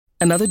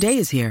Another day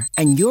is here,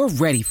 and you're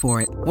ready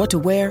for it. What to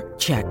wear?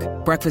 Check.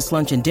 Breakfast,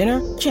 lunch, and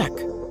dinner? Check.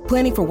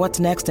 Planning for what's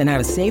next and how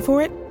to save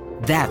for it?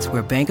 That's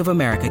where Bank of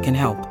America can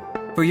help.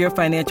 For your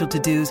financial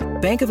to-dos,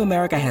 Bank of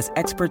America has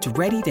experts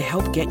ready to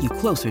help get you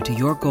closer to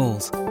your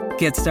goals.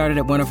 Get started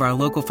at one of our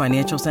local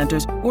financial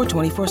centers or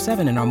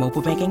 24/7 in our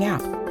mobile banking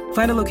app.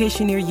 Find a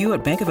location near you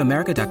at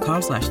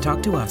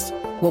bankofamerica.com/talktous.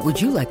 What would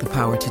you like the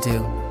power to do?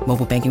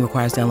 Mobile banking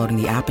requires downloading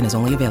the app and is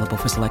only available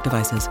for select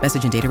devices.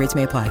 Message and data rates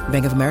may apply.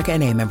 Bank of America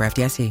N.A., member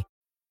FDIC.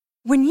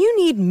 When you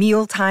need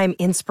mealtime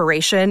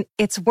inspiration,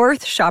 it's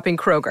worth shopping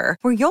Kroger,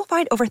 where you'll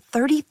find over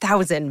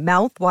 30,000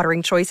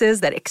 mouth-watering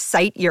choices that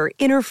excite your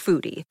inner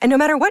foodie. And no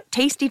matter what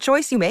tasty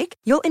choice you make,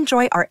 you'll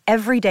enjoy our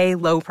everyday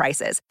low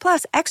prices,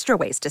 plus extra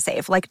ways to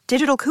save, like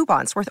digital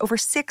coupons worth over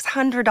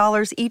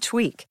 $600 each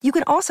week. You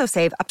can also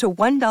save up to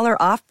 $1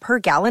 off per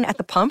gallon at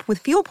the pump with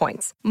fuel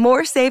points.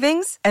 More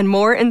savings and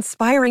more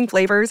inspiring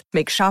flavors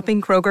make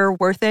shopping Kroger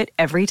worth it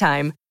every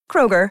time.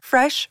 Kroger,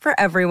 fresh for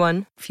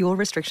everyone. Fuel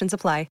restrictions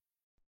apply.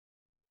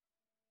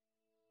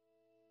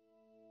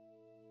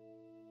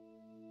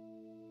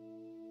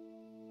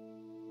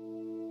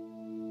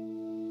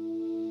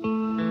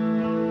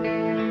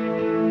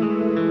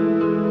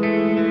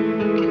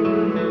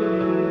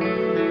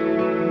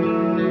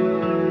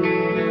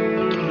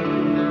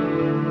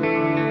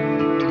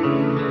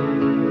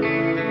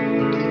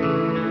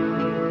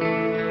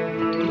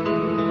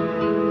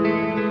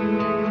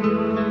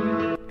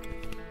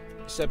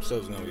 This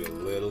episode's gonna be a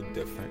little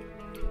different.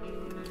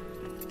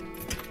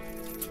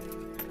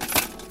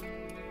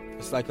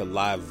 It's like a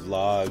live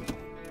vlog,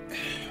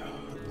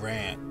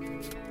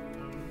 rant,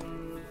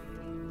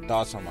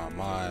 thoughts on my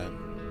mind.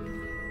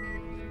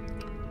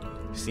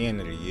 It's the end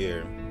of the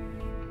year.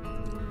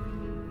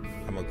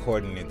 I'm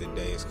recording it the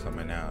day it's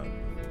coming out.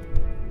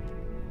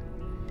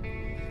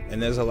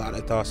 And there's a lot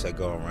of thoughts that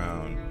go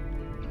around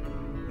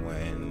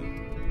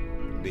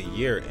when the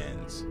year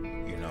ends,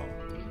 you know.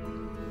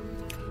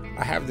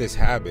 I have this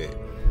habit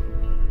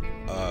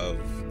of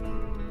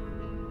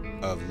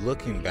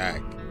looking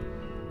back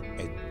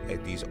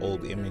at these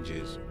old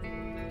images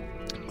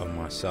of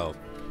myself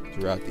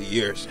throughout the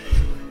years.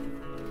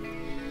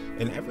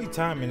 And every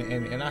time,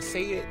 and I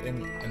say it,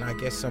 and I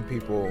guess some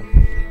people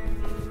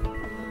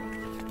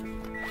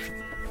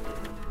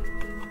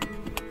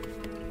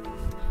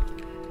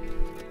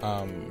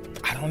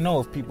I don't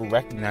know if people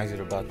recognize it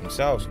about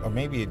themselves, or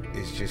maybe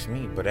it's just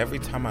me, but every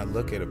time I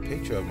look at a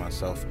picture of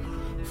myself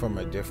from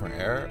a different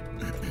era,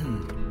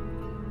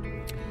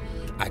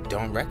 I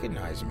don't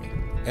recognize me.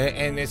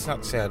 And it's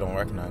not to say I don't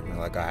recognize me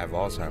like I have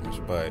Alzheimer's,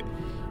 but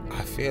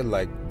I feel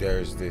like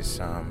there's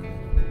this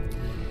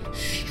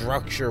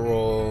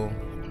structural,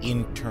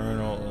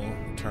 internal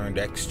turned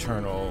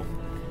external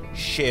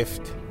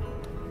shift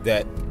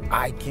that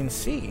I can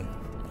see.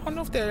 I don't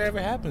know if that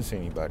ever happens to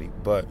anybody,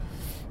 but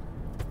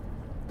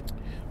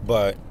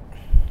I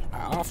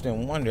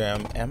often wonder,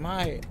 am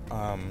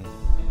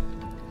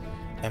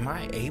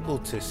I able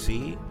to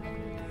see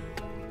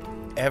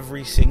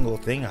every single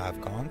thing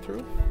I've gone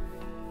through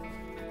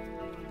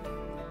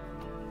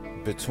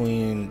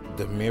between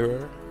the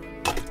mirror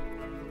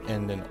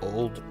and an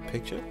old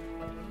picture?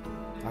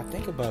 I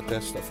think about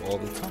that stuff all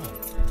the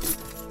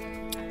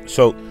time.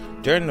 So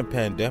during the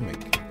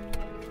pandemic,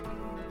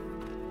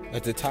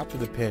 at the top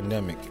of the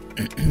pandemic,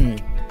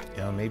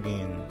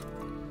 maybe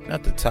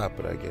not the top,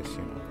 but I guess,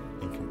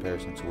 in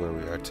comparison to where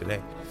we are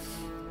today,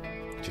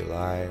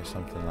 July or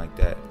something like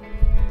that,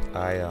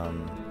 I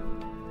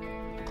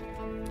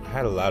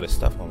had a lot of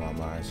stuff on my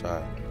mind, so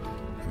I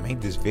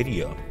made this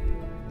video.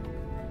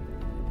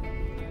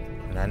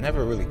 And I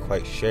never really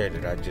quite shared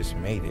it, I just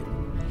made it.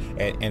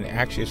 And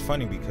actually it's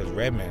funny because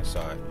Redman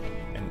saw it.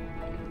 And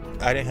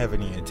I didn't have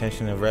any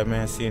intention of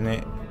Redman seeing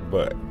it,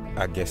 but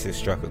I guess it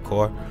struck a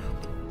chord.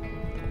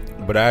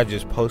 But I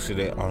just posted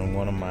it on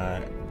one of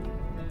my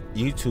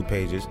YouTube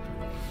pages,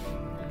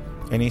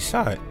 and he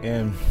saw it.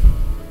 And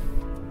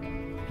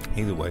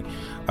either way,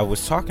 I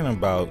was talking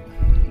about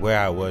where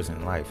I was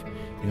in life.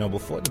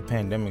 Before the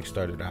pandemic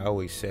started, I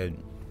always said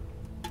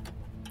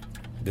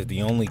that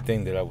the only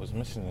thing that I was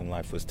missing in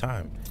life was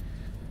time.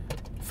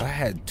 If I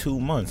had 2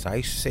 months, I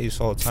used to say this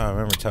all the time, I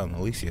remember telling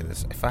Alicia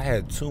this, if I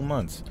had 2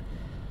 months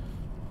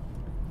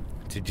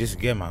to just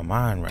get my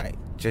mind right,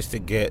 just to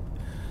get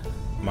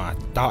my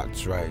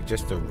thoughts right,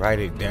 just to write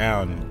it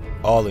down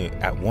all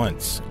at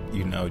once,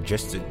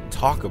 just to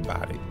talk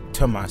about it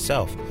to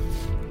myself,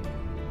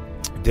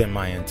 then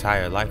my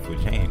entire life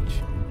would change.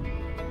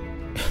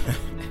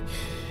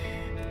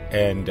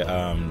 And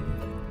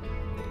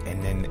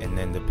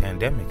then the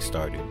pandemic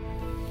started,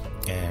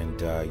 and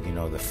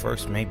the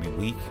first maybe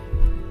week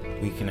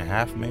and a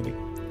half maybe,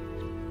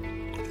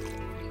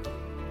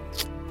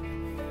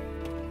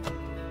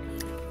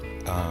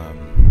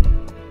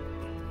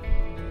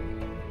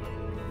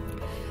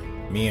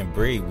 me and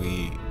Bree,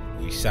 we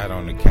sat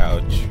on the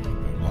couch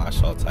and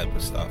watched all type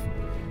of stuff.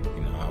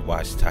 I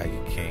watched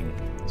Tiger King.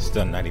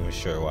 Still not even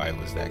sure why it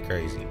was that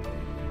crazy.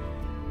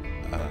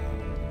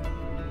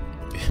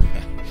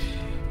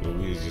 But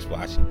we was just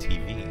watching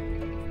TV,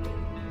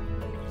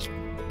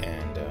 and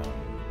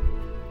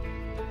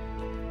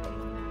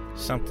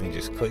something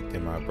just clicked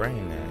in my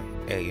brain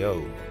that, hey,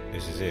 yo,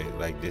 this is it.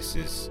 Like, this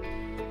is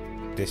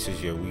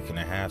your week and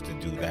a half to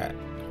do that.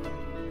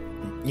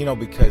 You know,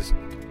 because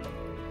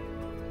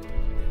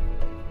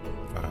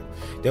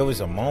there was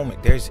a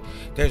moment,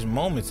 there's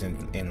moments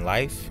in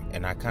life,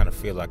 and I kind of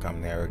feel like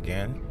I'm there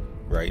again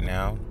right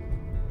now,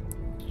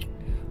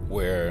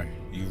 where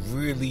you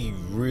really,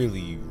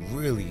 really,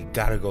 really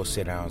gotta go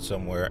sit down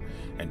somewhere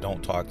and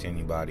don't talk to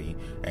anybody,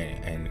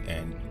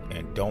 and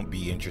don't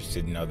be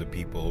interested in other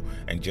people,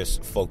 and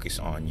just focus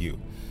on you,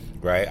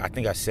 right? I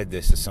think I said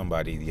this to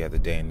somebody the other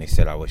day, and they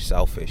said I was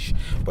selfish.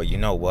 But you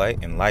know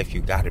what? In life,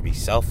 you gotta be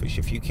selfish.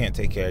 If you can't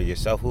take care of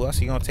yourself, who else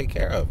are you gonna take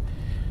care of?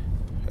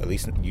 At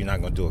least you're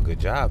not gonna do a good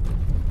job.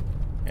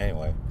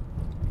 Anyway,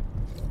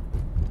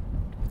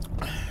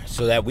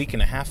 so that week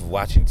and a half of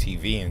watching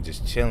TV and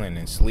just chilling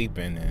and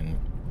sleeping and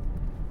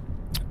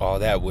all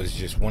that was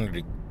just one of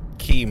the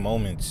key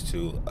moments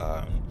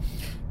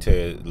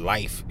to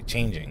life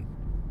changing.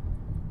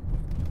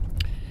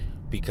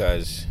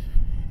 Because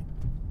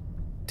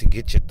to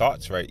get your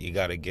thoughts right, you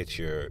got to get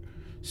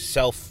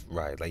yourself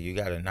right. Like, you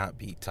got to not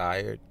be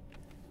tired.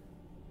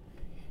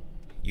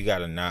 You got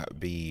to not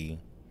be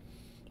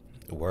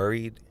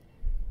worried.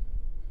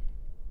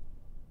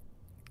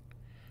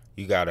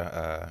 You got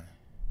to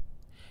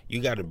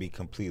be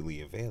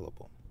completely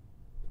available.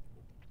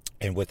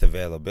 And with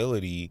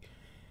availability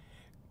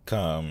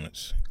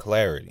comes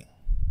clarity.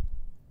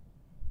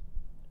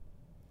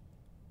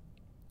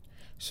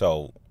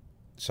 So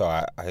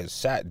I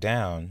sat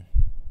down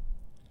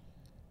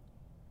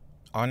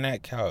on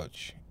that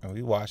couch and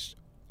we watched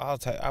I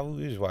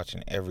was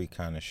watching every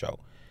kind of show.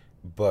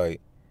 But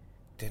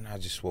then I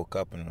just woke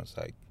up and was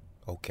like,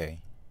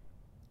 okay,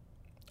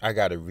 I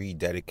got to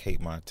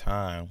rededicate my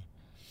time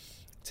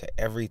to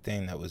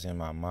everything that was in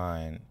my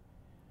mind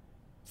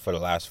for the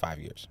last 5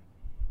 years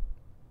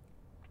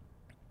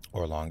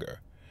or longer.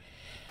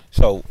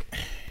 So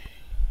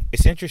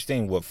it's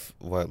interesting what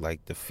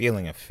like the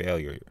feeling of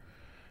failure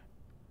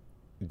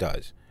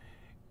does.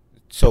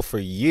 So for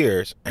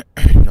years,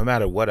 no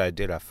matter what I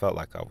did, I felt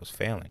like I was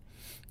failing.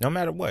 No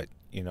matter what,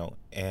 you know,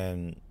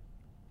 and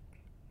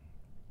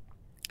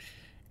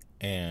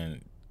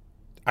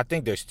I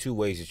think there's two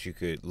ways that you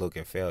could look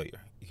at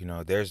failure. You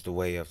know, there's the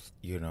way of,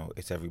 you know,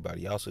 it's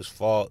everybody else's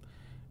fault.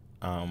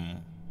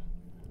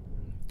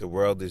 The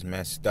world is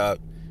messed up,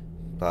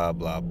 blah,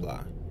 blah,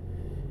 blah.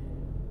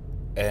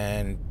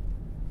 And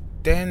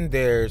then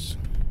there's,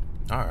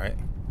 all right,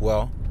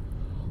 well,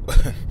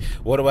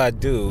 what do I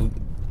do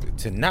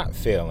to not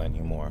fail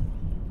anymore?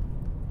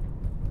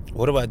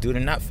 What do I do to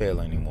not fail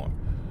anymore?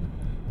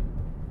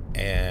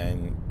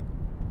 And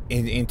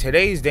in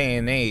today's day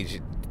and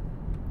age,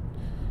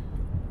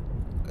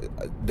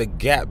 the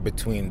gap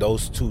between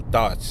those two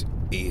thoughts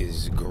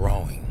is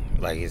growing.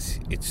 Like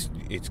it's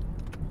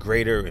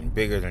greater and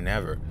bigger than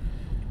ever.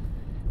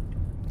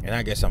 And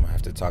I guess I'm gonna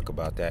have to talk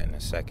about that in a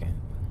second.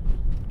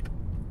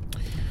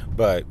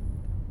 But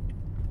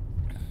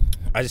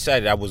I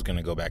decided I was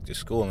gonna go back to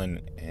school,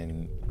 and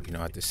you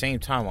know, at the same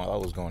time while I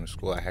was going to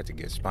school, I had to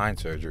get spine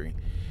surgery.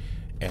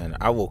 And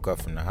I woke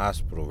up from the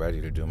hospital ready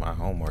to do my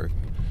homework,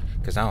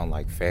 because I don't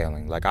like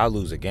failing. Like, I'll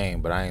lose a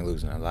game, but I ain't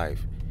losing a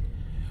life.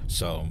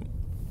 So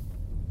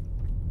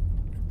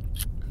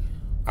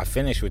I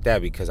finished with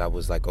that because I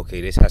was like,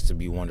 okay, this has to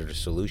be one of the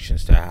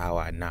solutions to how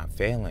I not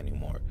fail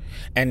anymore.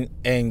 And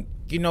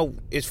you know,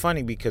 it's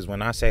funny because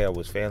when I say I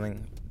was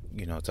failing,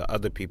 you know, to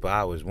other people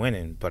I was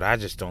winning, but I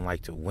just don't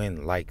like to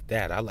win like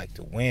that. I like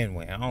to win.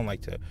 I don't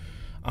like to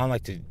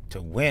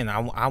win.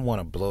 I want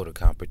to blow the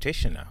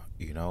competition out,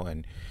 you know.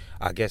 And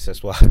I guess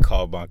that's why I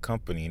called my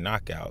company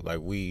Knockout.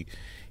 Like, we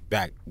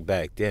back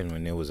then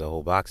when there was a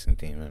whole boxing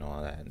team and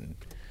all that, and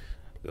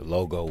the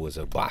logo was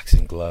a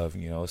boxing glove,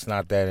 you know. It's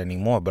not that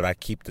anymore, but I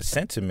keep the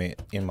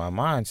sentiment in my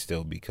mind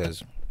still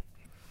because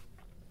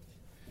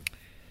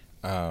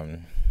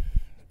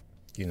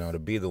you know, to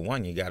be the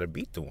one, you got to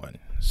beat the one.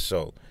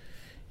 So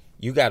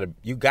you got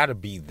to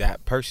be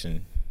that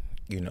person,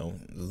 you know,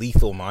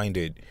 lethal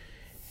minded,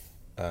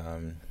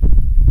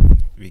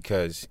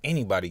 because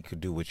anybody could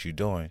do what you're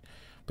doing,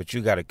 but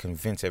you got to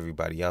convince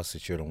everybody else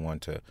that you're the one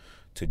to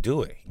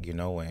do it, you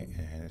know.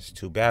 And it's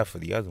too bad for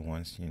the other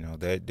ones, you know.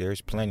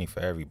 There's plenty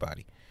for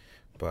everybody,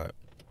 but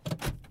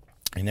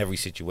in every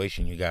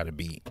situation you got to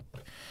be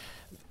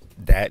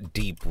that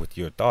deep with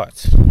your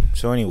thoughts.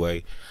 So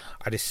anyway,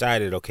 I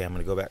decided, okay, I'm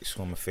going to go back to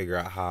school. I'm going to figure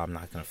out how I'm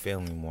not going to fail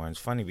anymore. And it's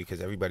funny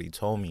because everybody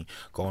told me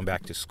going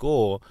back to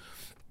school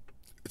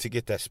to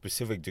get that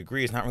specific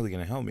degree is not really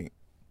going to help me.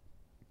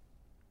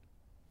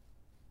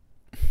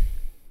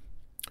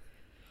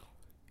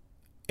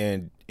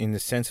 And in the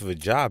sense of a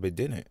job, it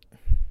didn't.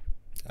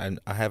 And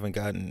I haven't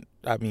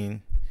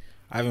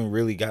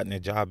really gotten a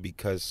job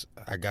because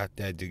I got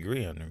that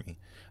degree under me.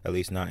 At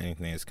least not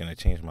anything that's going to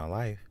change my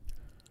life.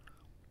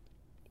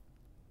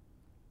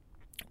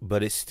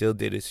 But it still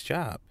did its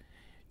job.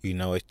 You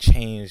know, it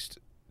changed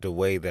the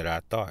way that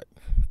I thought.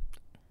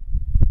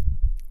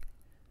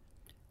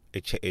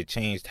 It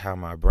changed how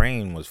my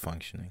brain was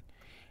functioning.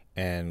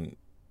 And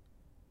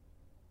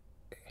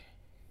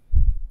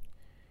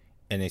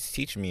And it's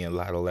teaching me a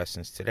lot of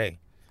lessons today.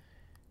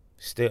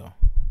 Still.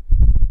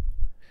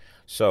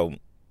 So,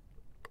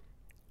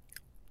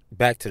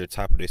 back to the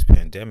top of this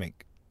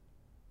pandemic,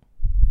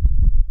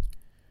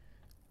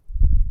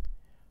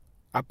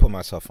 I put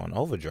myself on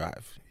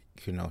overdrive,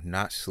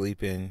 not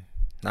sleeping,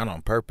 not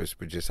on purpose,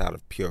 but just out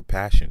of pure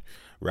passion,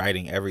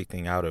 writing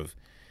everything out of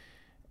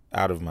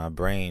my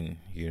brain.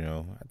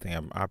 I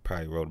think I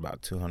probably wrote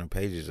about 200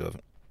 pages of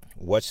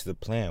what's the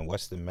plan,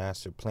 what's the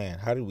master plan,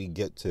 how do we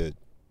get to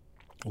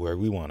where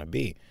we want to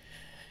be.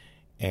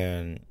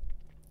 And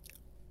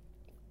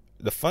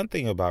the fun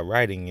thing about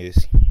writing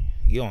is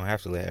you don't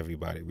have to let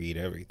everybody read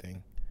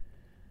everything.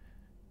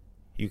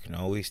 You can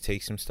always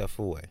take some stuff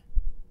away.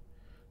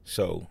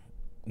 So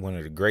one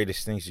of the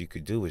greatest things you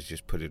could do is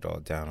just put it all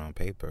down on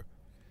paper.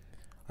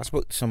 I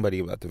spoke to somebody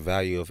about the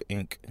value of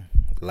ink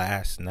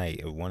last night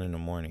at 1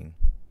 a.m.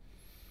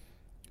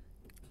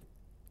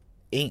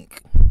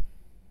 Ink.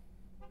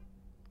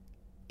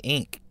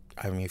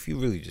 I mean, if you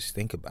really just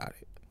think about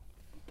it,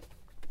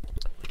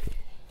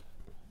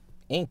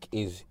 ink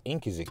is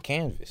a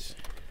canvas.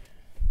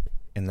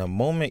 And the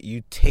moment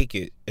you take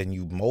it and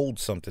you mold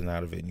something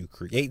out of it and you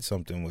create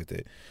something with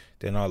it,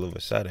 then all of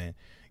a sudden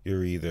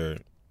you're either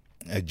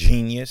a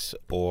genius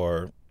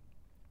or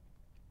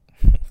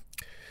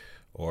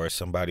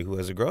somebody who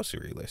has a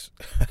grocery list.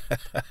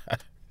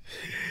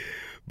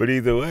 But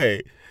either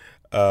way,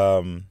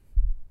 I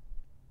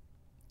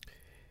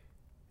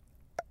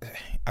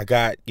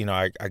got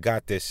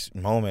this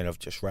moment of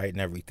just writing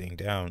everything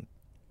down.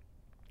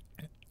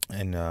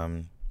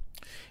 And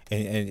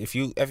if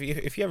you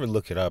ever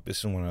look it up, this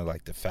is one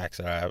of the facts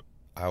that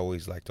I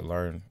always like to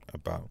learn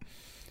about.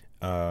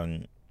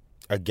 A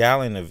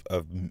gallon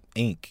of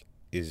ink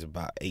is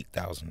about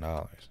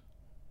 $8,000.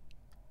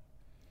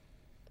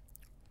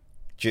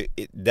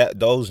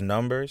 Those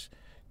numbers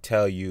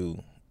tell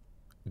you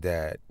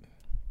that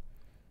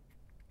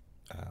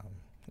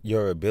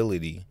your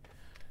ability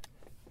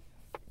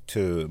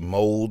to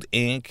mold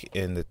ink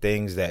and the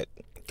things that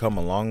come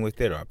along with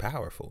it are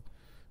powerful,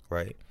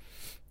 right?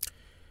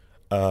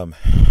 So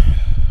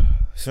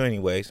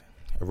anyways,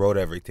 I wrote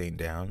everything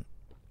down,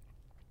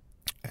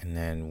 and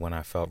then when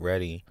I felt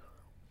ready,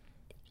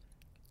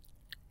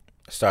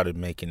 I started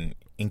making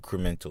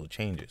incremental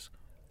changes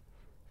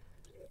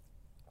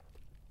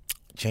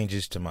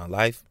to my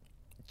life,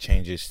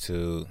 changes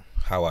to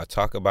how I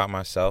talk about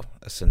myself.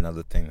 That's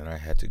another thing that I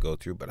had to go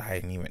through, but I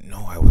didn't even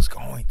know I was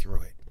going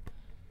through it.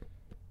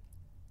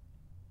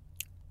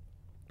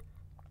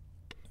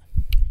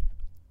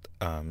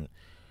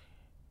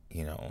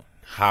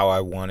 How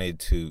I wanted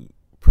to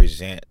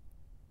present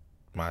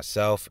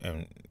myself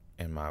and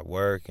my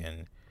work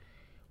and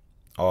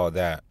all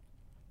that.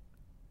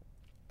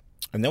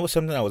 And that was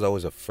something I was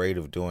always afraid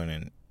of doing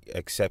and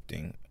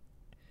accepting.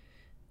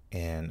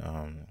 And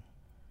I'm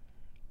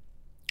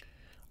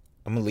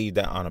going to leave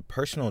that on a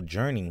personal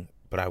journey.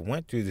 But I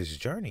went through this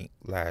journey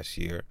last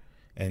year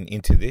and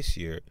into this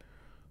year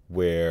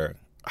where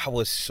I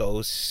was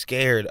so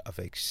scared of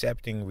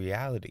accepting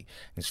reality.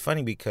 It's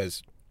funny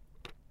because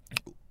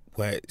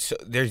so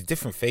there's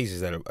different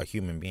phases that a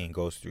human being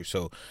goes through.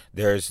 So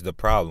there's the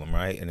problem,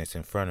 right? And it's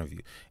in front of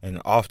you.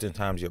 And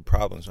oftentimes your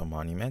problems are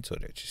monumental.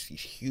 They're just these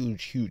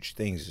huge, huge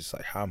things. It's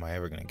like, how am I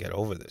ever going to get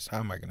over this? How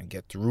am I going to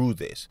get through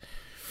this?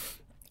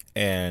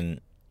 And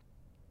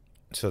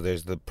so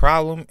there's the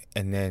problem,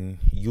 and then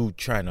you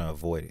trying to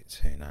avoid it,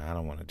 saying, I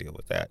don't want to deal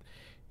with that.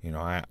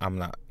 I'm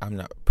not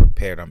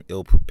prepared. I'm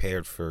ill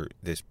prepared for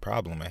this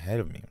problem ahead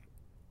of me.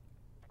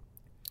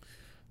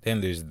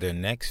 Then there's the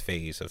next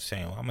phase of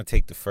saying, well, I'm going to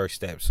take the first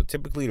step. So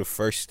typically the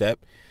first step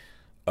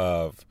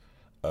of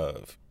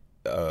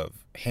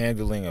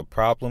handling a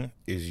problem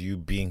is you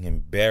being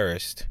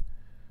embarrassed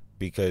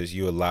because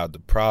you allowed the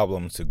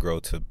problem to grow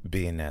to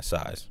being that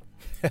size.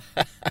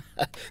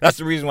 That's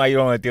the reason why you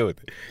don't want to deal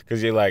with it,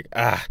 because you're like,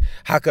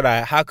 how could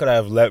I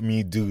have let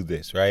me do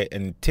this, right?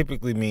 And it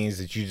typically means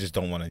that you just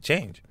don't want to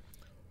change.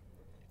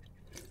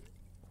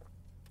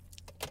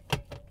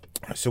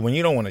 So when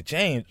you don't want to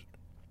change,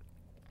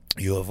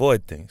 you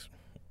avoid things.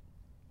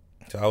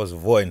 So I was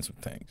avoiding some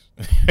things.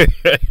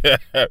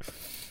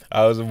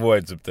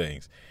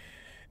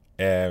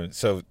 And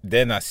so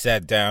then I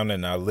sat down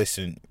and I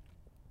listened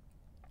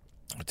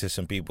to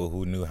some people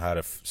who knew how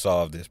to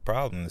solve this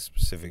problem, this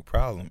specific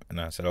problem.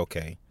 And I said,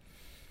 okay,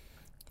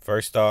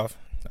 first off,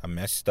 I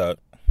messed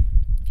up.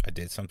 I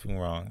did something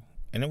wrong.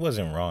 And it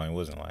wasn't wrong. It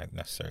wasn't like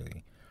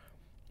necessarily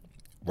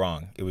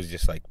wrong. It was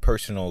just like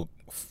personal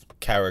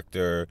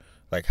character.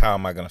 Like, how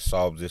am I going to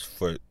solve this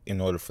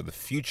in order for the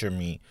future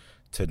me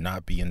to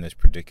not be in this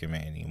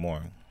predicament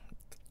anymore?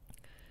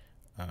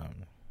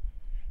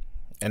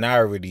 And I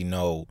already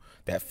know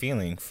that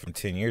feeling from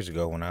 10 years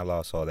ago when I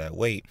lost all that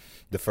weight.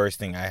 The first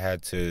thing I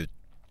had to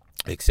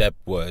accept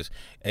was,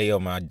 hey,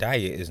 my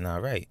diet is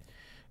not right.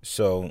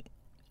 So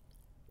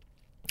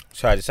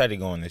I decided to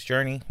go on this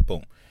journey.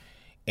 Boom.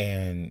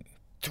 And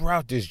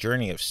throughout this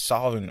journey of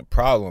solving the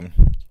problem,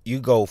 you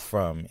go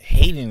from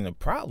hating the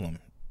problem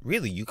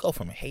really, you go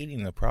from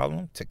hating the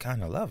problem to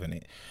kind of loving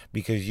it,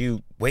 because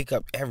you wake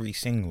up every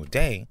single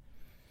day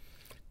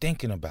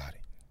thinking about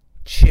it,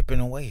 chipping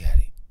away at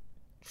it,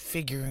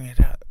 figuring it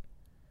out.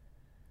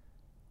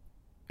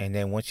 And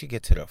then once you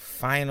get to the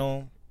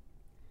final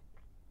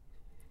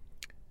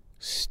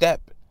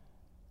step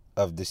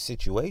of the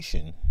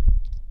situation,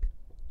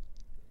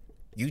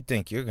 you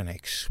think you're going to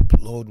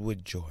explode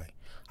with joy.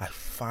 I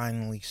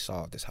finally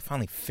solved this. I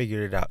finally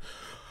figured it out.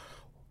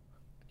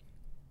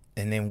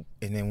 And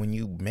then when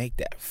you make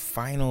that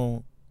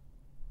final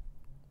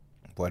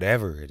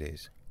whatever it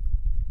is,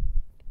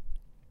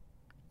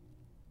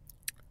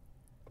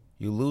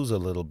 you lose a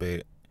little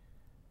bit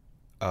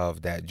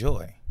of that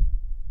joy.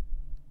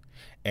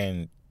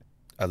 And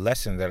a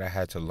lesson that I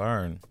had to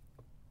learn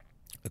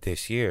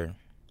this year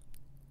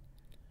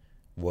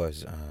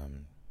was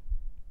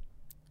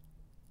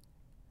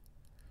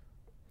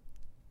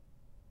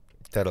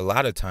that a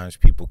lot of times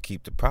people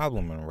keep the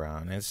problem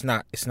around, and it's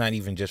not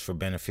even just for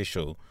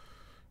beneficial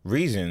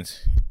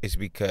reasons. It's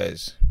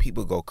because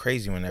people go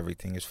crazy when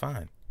everything is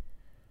fine.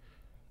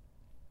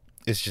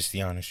 It's just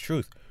the honest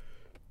truth.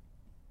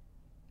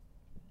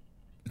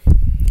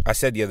 I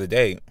said the other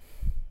day,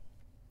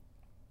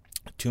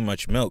 too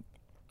much milk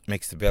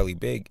makes the belly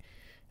big,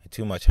 and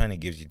too much honey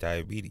gives you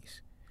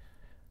diabetes.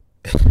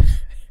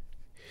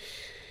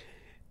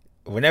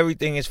 When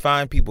everything is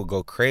fine, people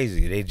go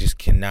crazy. They just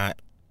can't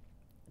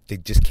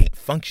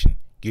function.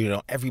 You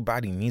know,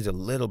 everybody needs a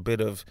little bit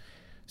of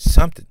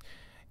something,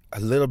 a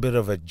little bit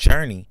of a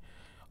journey,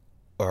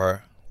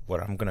 or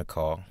what I'm going to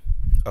call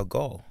a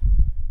goal.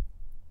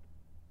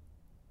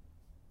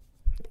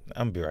 I'm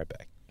going to be right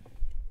back.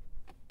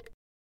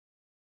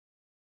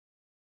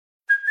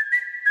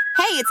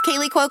 Hey, it's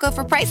Kaylee Cuoco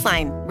for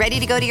Priceline. Ready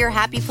to go to your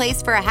happy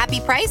place for a happy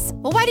price?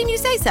 Well, why didn't you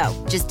say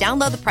so? Just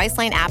download the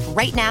Priceline app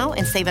right now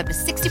and save up to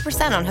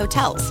 60% on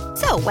hotels.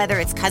 So whether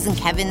it's Cousin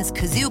Kevin's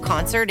Kazoo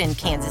Concert in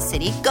Kansas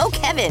City, go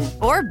Kevin,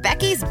 or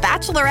Becky's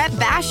Bachelorette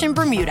Bash in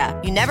Bermuda,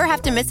 you never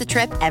have to miss a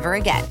trip ever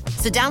again.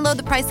 So download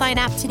the Priceline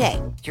app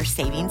today. Your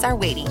savings are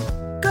waiting.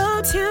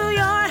 Go to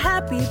your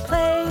happy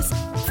place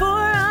for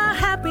a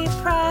happy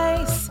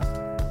price.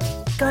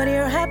 Go to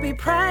your happy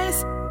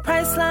price,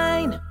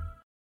 Priceline.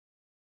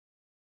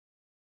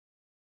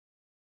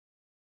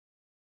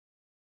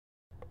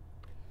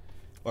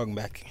 Welcome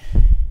back.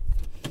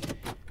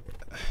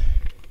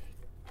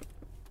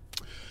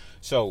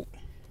 So,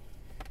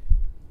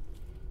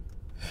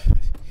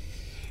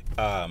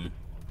 I'm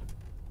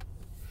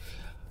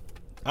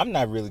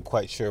not really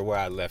quite sure where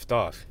I left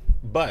off,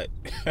 but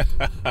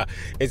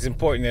it's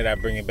important that I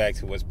bring it back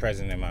to what's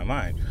present in my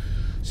mind.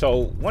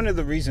 So, one of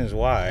the reasons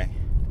why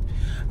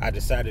I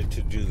decided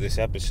to do this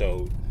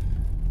episode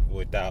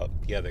without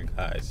the other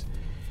guys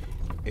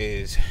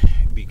is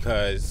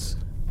because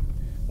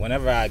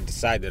whenever I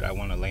decide that I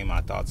want to lay my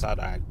thoughts out,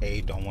 I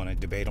don't want to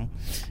debate them,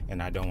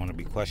 and I don't want to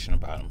be questioned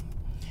about them.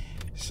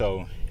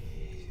 So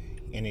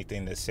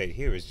anything that's said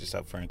here is just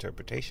up for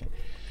interpretation.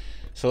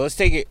 So let's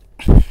take it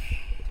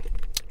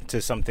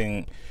to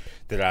something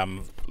that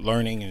I'm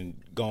learning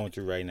and going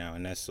through right now,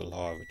 and that's the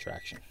law of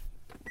attraction.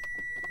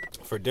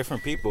 For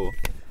different people,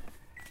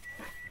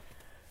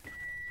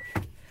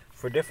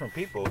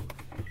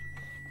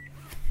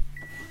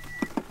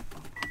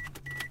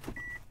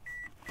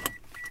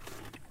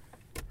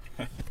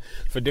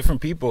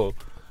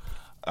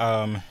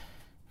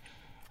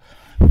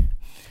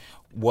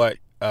 what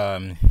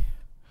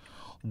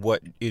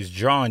is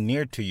drawn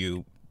near to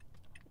you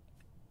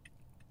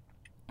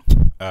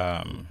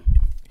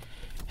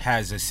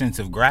has a sense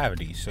of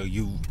gravity. So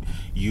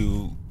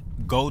you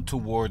go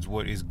towards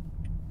what is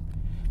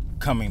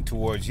coming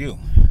towards you.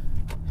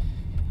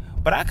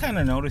 But I kind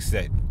of noticed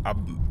that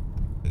I'm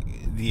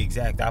the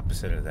exact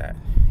opposite of that,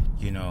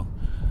 you know.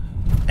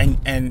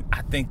 And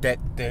I think that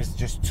there's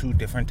just two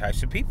different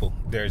types of people.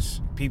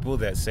 There's people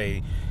that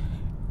say,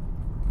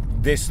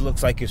 this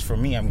looks like it's for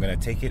me, I'm going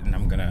to take it and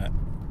I'm going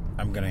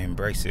to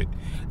embrace it.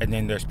 And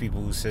then there's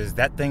people who says,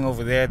 that thing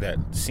over there that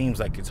seems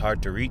like it's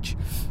hard to reach,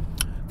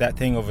 that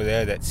thing over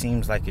there that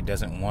seems like it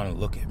doesn't want to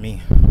look at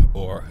me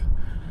or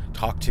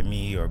talk to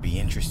me or be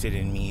interested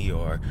in me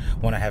or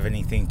want to have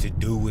anything to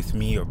do with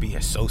me or be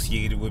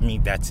associated with me,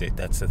 that's it.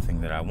 That's the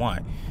thing that I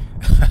want.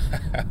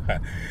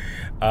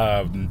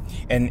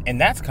 And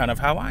that's kind of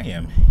how I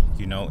am,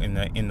 you know.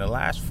 In the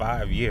last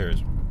 5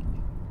 years,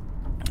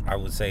 I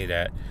would say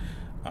that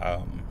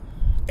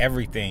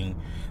everything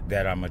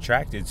that I'm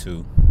attracted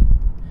to,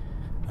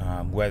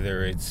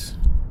 whether it's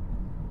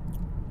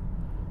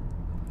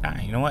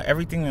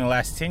everything in the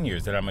last 10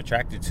 years that I'm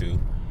attracted to,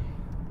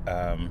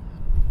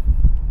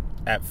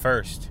 at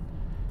first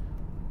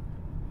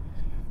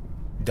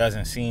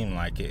doesn't seem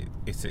like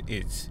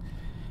it's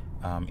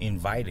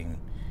inviting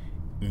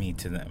me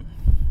to them.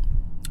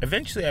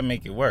 Eventually I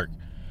make it work,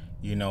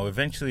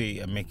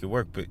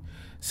 but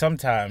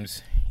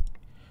sometimes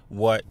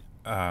what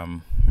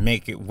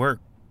make it work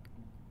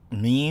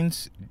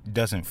means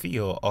doesn't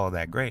feel all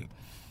that great.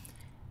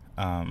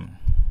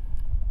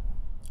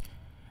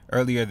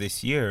 Earlier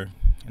this year,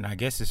 and I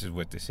guess this is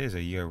what this is,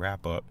 a year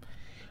wrap up.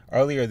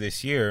 earlier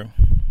this year,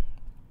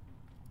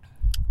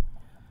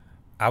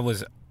 I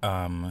was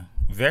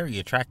very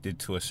attracted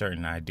to a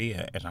certain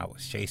idea, and I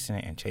was chasing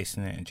it and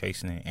chasing it and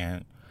chasing it.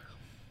 And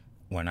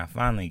when I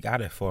finally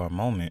got it for a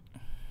moment,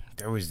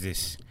 there was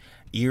this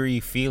eerie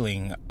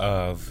feeling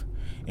of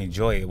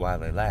enjoy it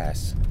while it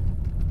lasts.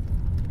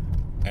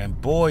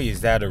 And boy,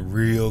 is that a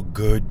real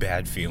good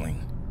bad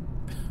feeling.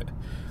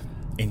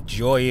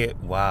 Enjoy it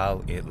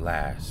while it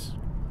lasts.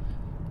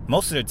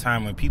 Most of the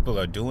time when people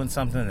are doing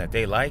something that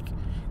they like,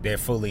 they're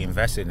fully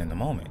invested in the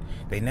moment.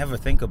 They never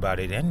think about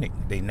it ending.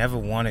 They never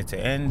want it to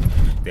end.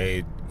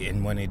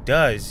 And when it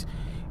does,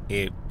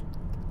 it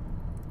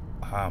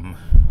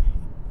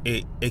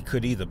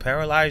could either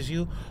paralyze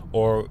you,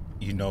 or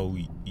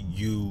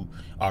you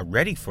are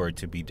ready for it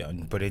to be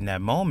done. But in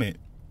that moment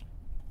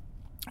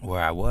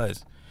where I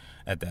was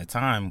at that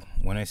time,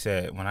 when I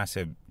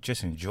said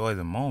just enjoy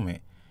the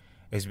moment,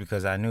 it's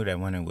because I knew that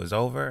when it was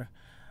over,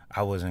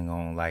 I wasn't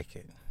gonna like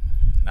it.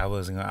 I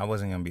wasn't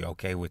gonna be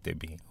okay with it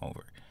being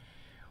over.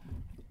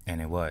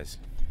 And it was.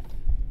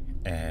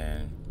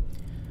 And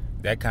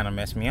that kind of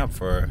messed me up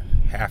for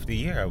half the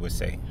year, I would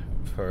say.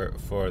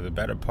 For the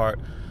better part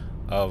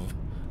of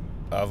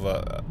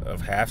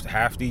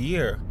half the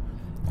year,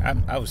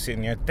 I was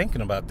sitting there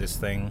thinking about this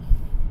thing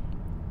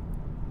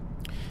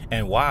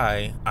and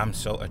why I'm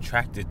so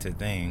attracted to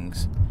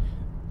things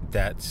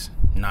that's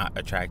not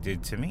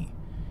attracted to me.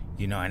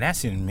 And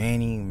that's in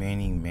many,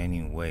 many,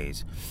 many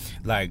ways.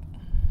 Like,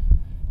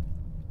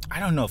 I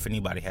don't know if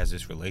anybody has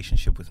this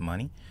relationship with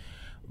money,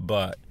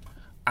 but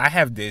I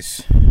have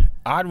this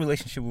odd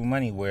relationship with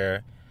money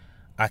where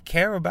I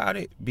care about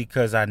it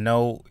because I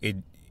know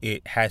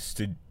it has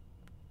to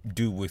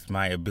do with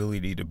my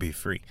ability to be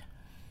free.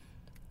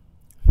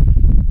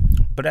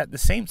 But at the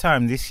same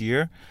time, this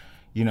year,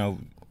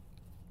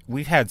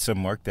 we've had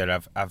some work that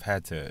I've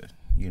had to,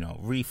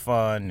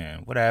 refund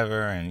and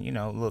whatever, and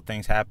little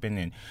things happen,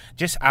 and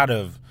just out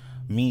of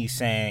me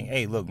saying,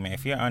 hey, look, man,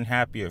 if you're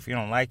unhappy, or if you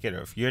don't like it,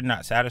 or if you're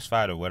not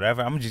satisfied or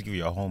whatever, I'm gonna just give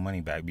you your whole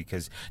money back,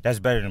 because that's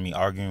better than me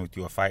arguing with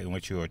you or fighting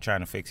with you or trying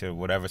to fix it or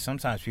whatever.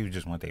 Sometimes people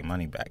just want their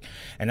money back,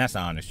 and that's the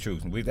honest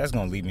truth. That's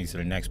gonna lead me to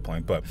the next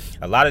point. But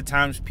a lot of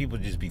times people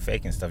just be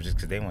faking stuff just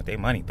because they want their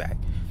money back.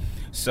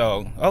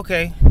 So,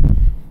 okay,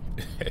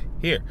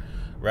 here,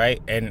 right?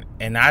 And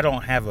I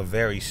don't have a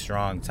very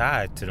strong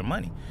tie to the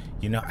money.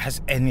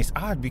 And it's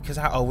odd because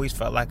I always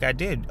felt like I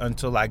did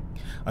until I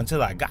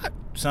got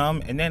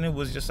some, and then it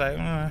was just like,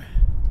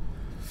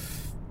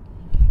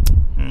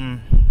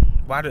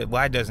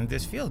 why doesn't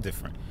this feel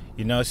different?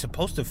 It's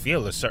supposed to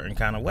feel a certain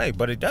kind of way,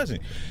 but it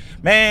doesn't.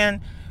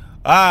 Man,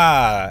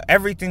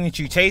 everything that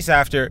you chase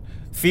after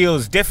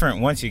feels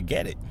different once you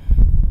get it.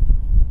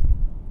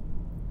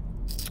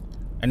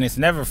 And it's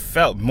never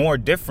felt more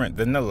different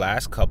than the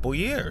last couple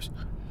years.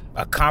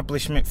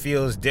 Accomplishment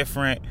feels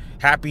different.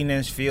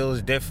 Happiness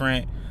feels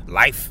different.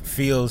 Life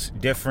feels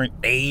different.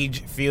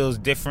 Age feels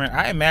different.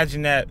 I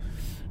imagine that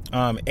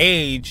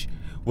age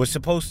was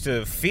supposed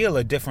to feel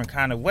a different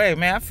kind of way.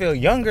 Man, I feel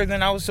younger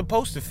than I was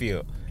supposed to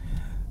feel.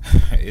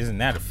 Isn't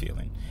that a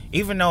feeling?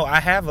 Even though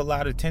I have a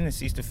lot of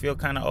tendencies to feel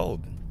kind of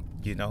old.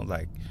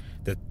 Like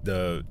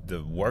the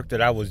work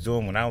that I was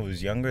doing when I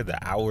was younger, the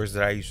hours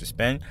that I used to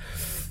spend,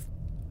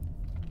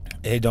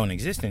 it don't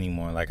exist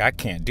anymore. Like, I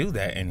can't do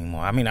that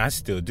anymore. I mean, I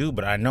still do,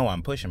 but I know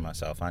I'm pushing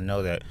myself. I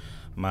know that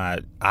my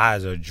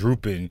eyes are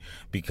drooping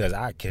because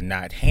I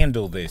cannot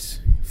handle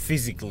this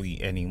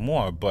physically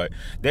anymore. But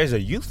there's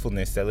a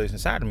youthfulness that lives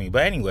inside of me.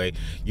 But anyway,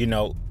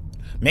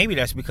 maybe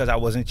that's because I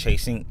wasn't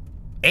chasing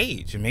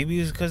age. Maybe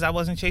it's because I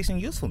wasn't chasing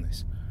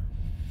youthfulness.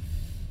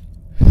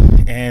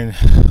 And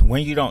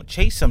when you don't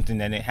chase something,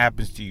 then it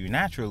happens to you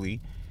naturally.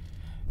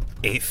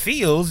 It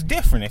feels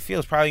different. It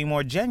feels probably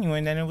more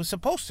genuine than it was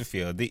supposed to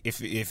feel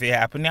if it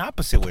happened the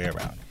opposite way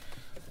around.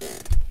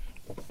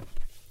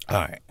 All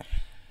right.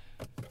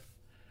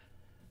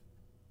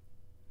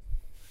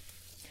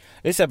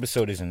 This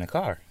episode is in the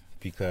car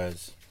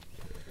because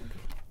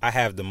I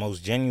have the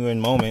most genuine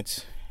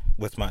moments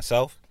with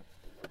myself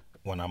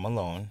when I'm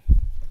alone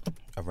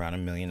around a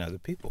million other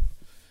people.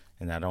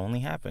 And that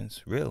only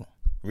happens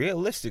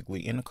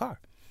realistically in the car.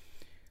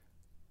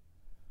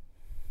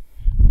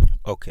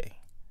 Okay.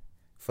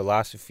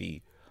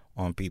 Philosophy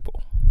on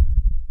people.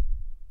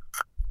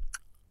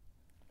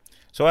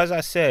 So as I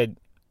said,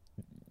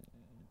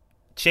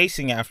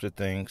 chasing after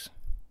things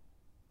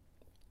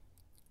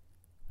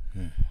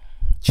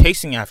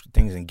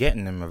and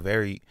getting them are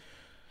very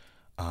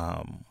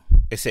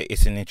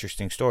it's an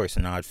interesting story. It's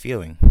an odd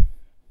feeling.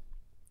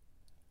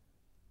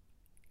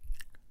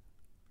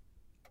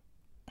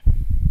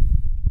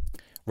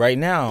 Right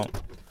now,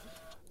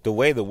 the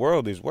way the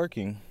world is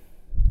working,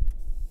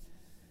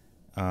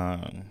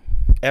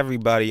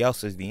 everybody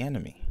else is the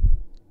enemy.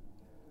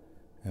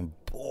 And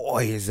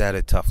boy, is that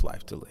a tough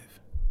life to live.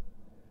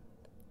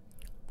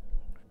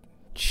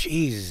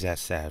 Jesus,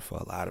 that's sad for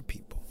a lot of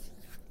people.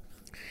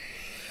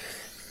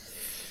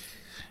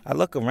 I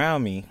look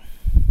around me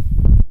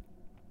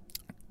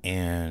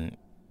and,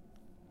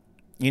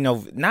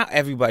 not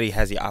everybody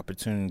has the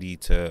opportunity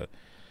to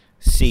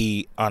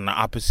see on the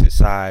opposite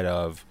side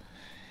of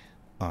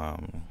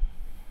on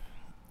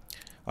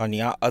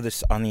the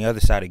other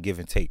side of give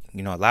and take.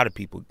 You know, a lot of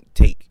people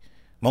take,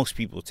 most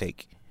people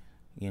take,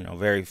 you know,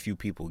 very few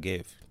people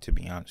give, to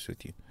be honest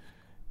with you.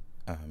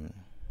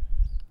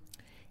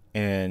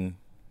 And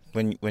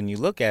when you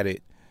look at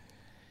it,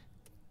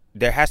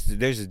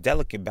 there's a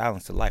delicate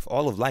balance to life.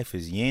 All of life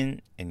is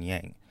yin and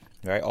yang,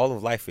 right? All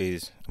of life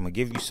is, I'm gonna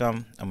give you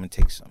some, I'm gonna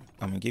take some.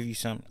 I'm gonna give you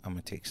some, I'm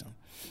gonna take some.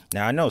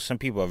 Now I know some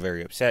people are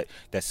very upset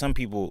that some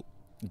people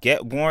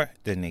get more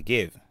than they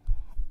give,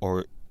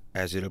 or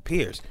as it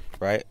appears,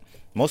 right?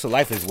 Most of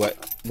life is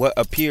what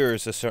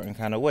appears a certain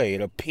kind of way.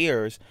 It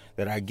appears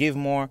that I give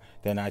more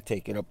than I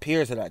take. It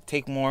appears that I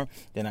take more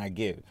than I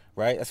give,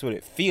 right? That's what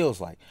it feels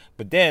like.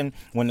 But then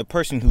when the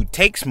person who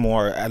takes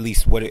more, at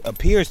least what it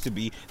appears to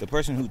be, the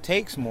person who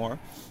takes more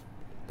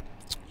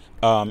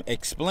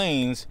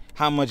explains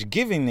how much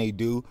giving they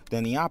do,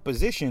 then the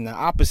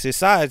opposite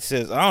side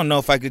says, I don't know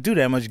if I could do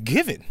that much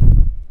giving.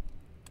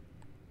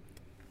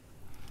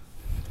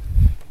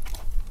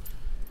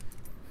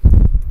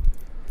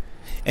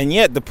 And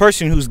yet the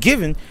person who's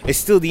given is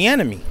still the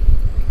enemy.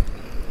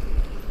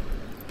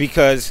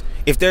 Because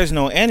if there's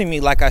no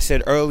enemy, like I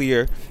said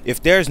earlier,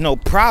 if there's no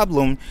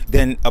problem,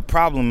 then a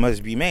problem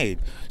must be made.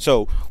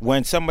 So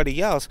when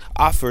somebody else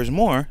offers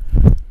more,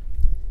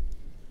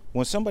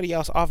 and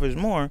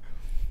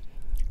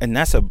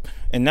that's a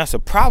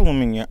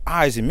problem in your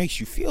eyes, it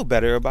makes you feel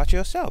better about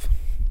yourself.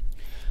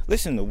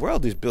 Listen, the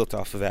world is built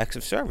off of acts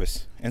of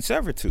service and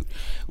servitude.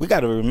 We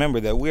got to remember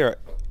that we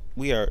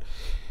are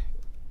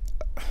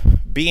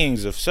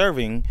beings of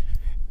servitude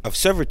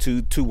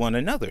to one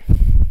another,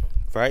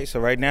 right? So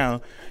right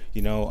now,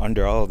 you know,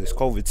 under all this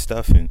COVID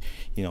stuff, and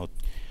you know,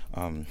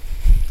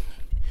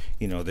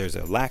 there's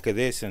a lack of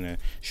this and a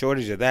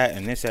shortage of that,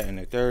 and this, that, and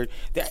the third.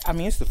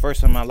 It's the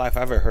first time in my life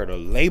I've ever heard of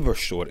labor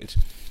shortage.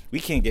 We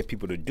can't get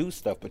people to do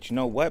stuff, but you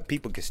know what?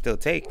 People can still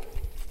take.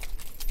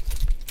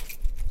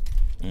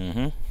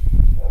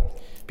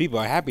 People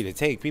are happy to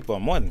take. People are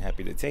more than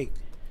happy to take.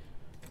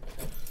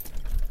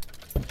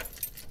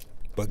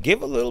 But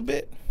give a little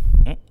bit.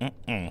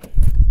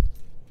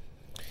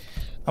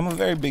 I'm a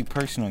very big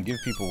person on give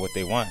people what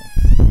they want.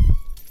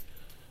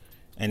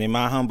 And in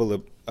my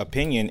humble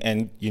opinion,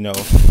 and you know,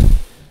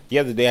 the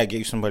other day I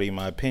gave somebody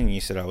my opinion. He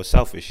said I was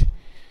selfish.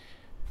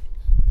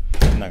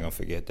 I'm not gonna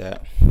forget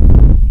that.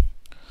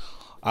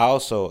 I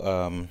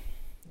also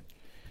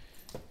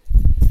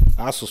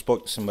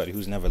spoke to somebody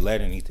who's never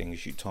led anything.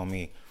 She told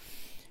me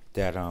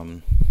that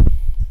I'm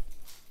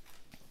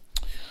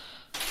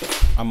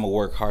a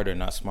work harder,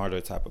 not smarter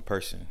type of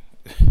person.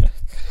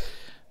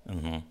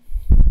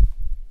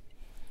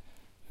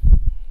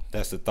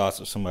 That's the thoughts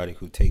of somebody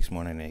who takes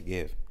more than they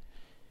give.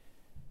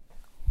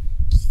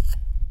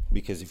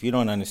 Because if you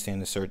don't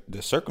understand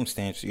the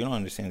circumstance, you don't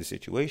understand the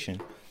situation,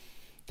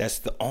 that's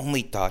the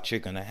only thought you're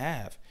going to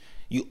have.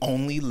 You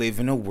only live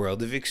in a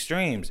world of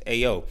extremes. Hey,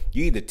 yo,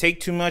 you either take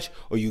too much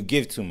or you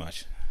give too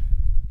much.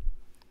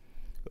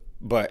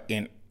 But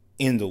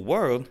in the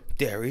world,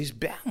 there is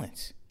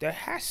balance. There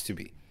has to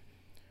be.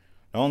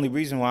 The only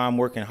reason why I'm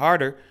working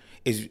harder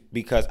is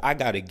because I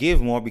got to give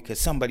more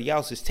because somebody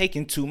else is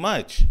taking too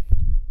much.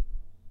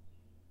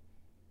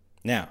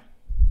 Now,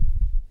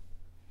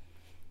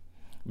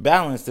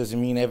 balance doesn't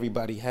mean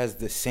everybody has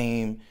the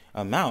same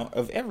amount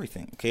of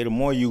everything. Okay, the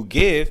more you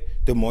give,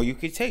 the more you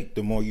can take.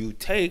 The more you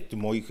take, the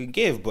more you can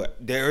give. But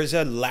there is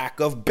a lack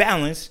of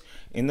balance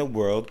in the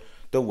world,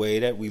 the way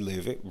that we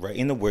live it, right?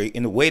 In the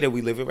way that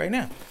we live it right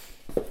now.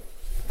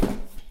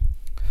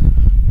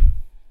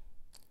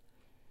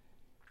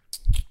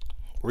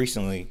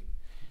 Recently,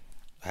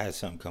 I had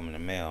something come in the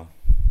mail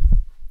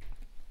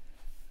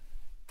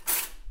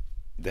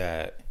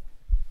that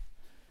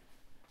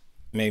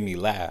made me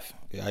laugh.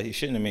 It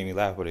shouldn't have made me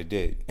laugh, but it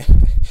did.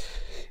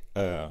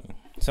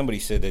 Somebody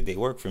said that they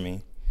work for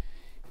me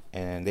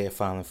and they're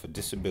filing for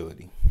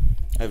disability.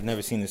 I've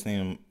never seen this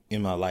name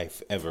in my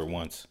life ever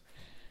once.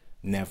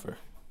 Never.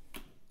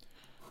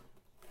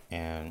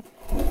 And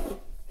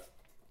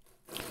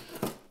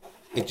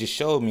it just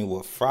showed me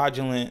what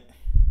fraudulent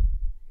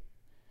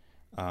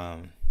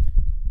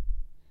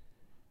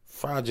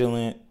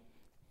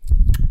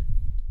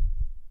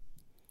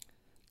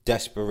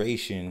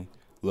desperation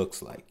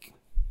looks like.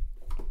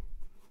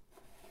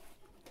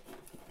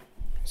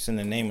 It's in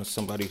the name of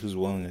somebody who's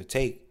willing to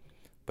take,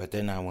 but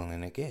they're not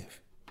willing to give.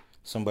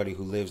 Somebody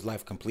who lives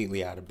life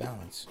completely out of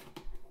balance.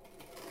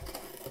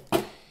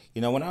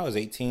 You know, when I was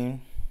 20,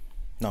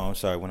 on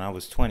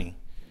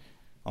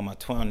my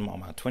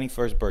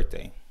 21st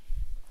birthday,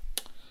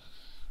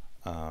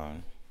 I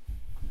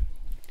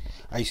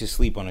used to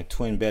sleep on a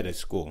twin bed at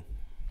school.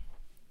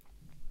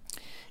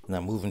 And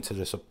I moved into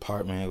this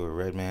apartment with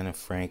Redman and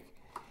Frank.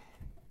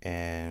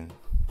 And,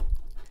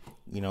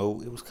 you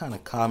know, it was kind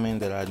of common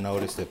that I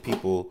noticed that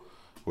people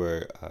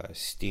were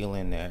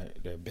stealing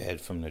their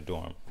bed from the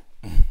dorm.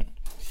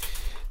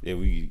 That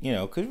we, you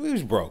know, because we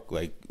was broke.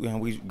 Like, when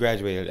we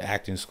graduated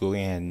acting school,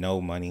 we had no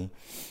money,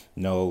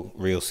 no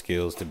real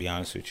skills, to be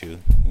honest with you.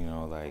 You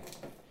know, like,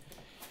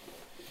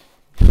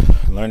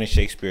 learning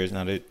Shakespeare is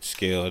not a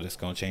skill that's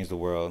going to change the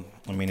world.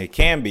 I mean, it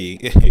can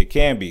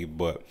be,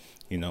 but,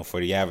 you know, for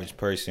the average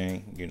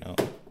person, you know,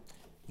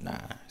 nah,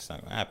 it's not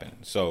going to happen.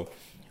 So,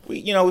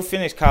 we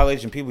finished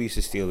college and people used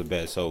to steal the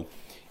bed. So,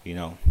 you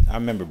know, I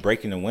remember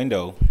breaking the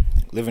window,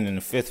 living on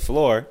the fifth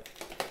floor.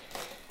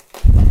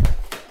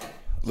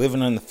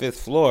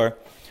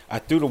 I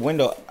threw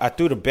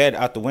the bed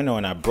out the window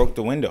and I broke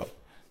the window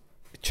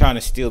trying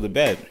to steal the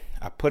bed.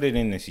 I put it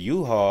in this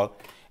U-Haul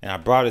and I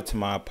brought it to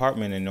my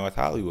apartment in North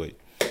Hollywood.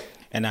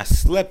 And I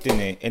slept in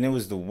it, and it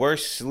was the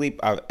worst sleep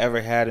I've ever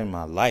had in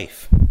my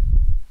life.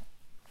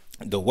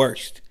 The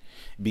worst.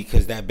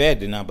 Because that bed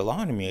did not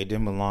belong to me. It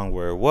didn't belong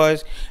where it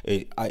was.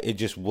 It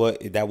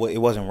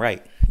wasn't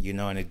right, you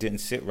know, and it didn't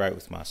sit right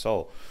with my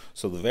soul.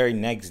 So the very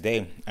next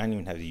day, I didn't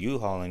even have the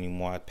U-Haul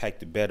anymore. I packed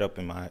the bed up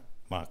in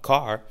my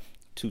car,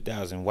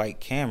 2000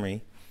 white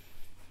Camry,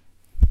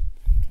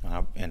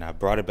 and I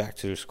brought it back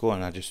to the school,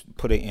 and I just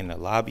put it in the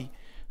lobby,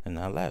 and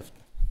I left.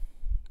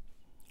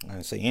 I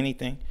didn't say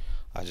anything.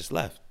 I just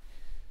left.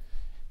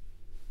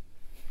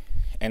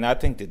 And I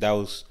think that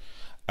was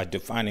a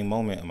defining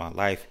moment in my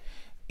life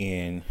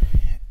in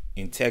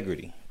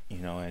integrity, you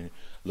know, and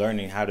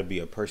learning how to be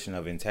a person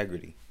of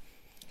integrity.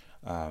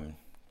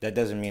 That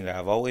doesn't mean that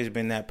I've always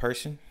been that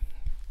person.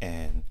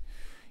 And,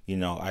 you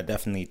know, I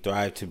definitely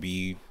thrive to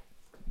be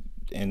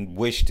and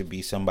wish to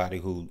be somebody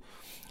who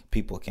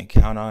people can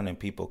count on and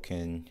people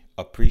can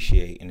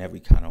appreciate in every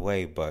kind of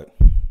way. But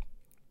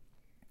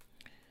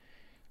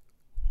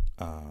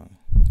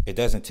it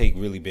doesn't take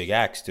really big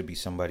acts to be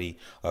somebody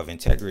of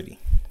integrity.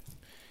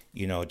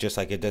 You know, just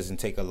like it doesn't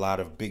take a lot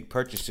of big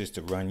purchases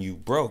to run you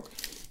broke.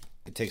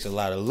 It takes a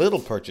lot of little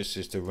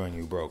purchases to run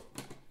you broke.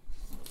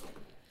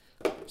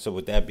 So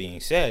with that being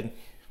said,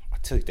 I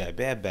took that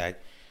bed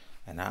back,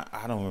 and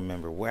I don't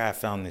remember where I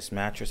found this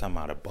mattress. I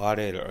might have bought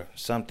it or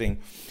something,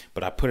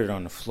 but I put it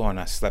on the floor, and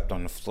I slept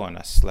on the floor, and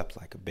I slept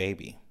like a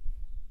baby.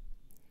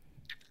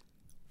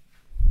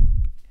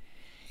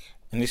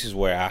 And this is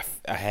where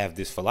I have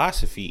this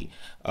philosophy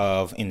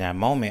of, in that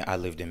moment, I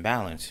lived in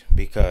balance,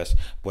 because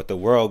what the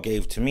world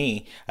gave to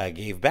me, I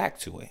gave back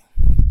to it.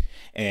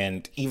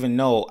 And even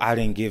though I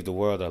didn't give the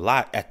world a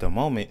lot at the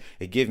moment,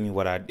 it gave me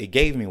what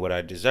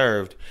I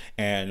deserved.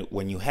 And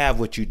when you have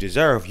what you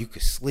deserve, you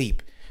could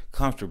sleep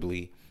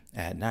comfortably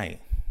at night.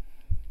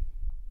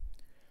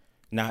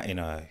 Not in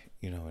a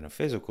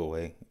physical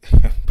way,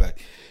 but,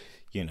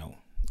 you know,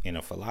 in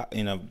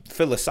a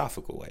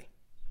philosophical way.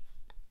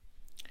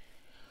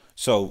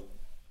 So,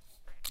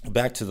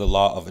 back to the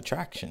law of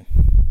attraction.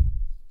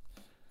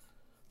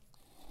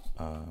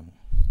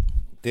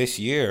 This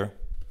year,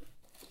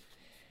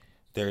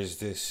 there was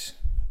this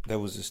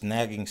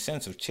nagging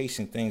sense of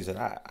chasing things that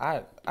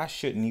I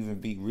shouldn't even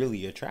be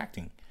really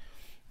attracting,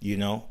 you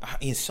know,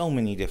 in so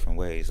many different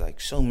ways,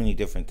 like so many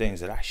different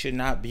things that I should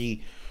not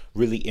be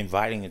really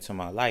inviting into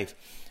my life.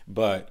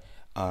 But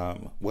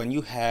when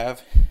you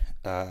have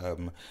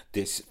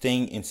this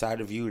thing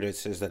inside of you that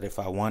says that if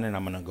I want it,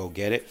 I'm gonna go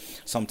get it,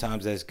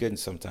 sometimes that's good and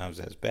sometimes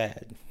that's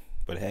bad,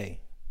 but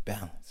hey,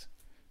 balance.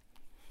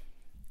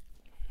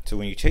 So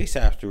when you chase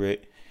after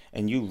it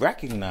and you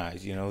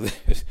recognize, you know,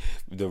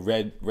 the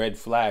red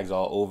flags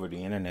all over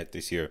the internet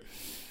this year,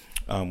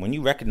 when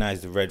you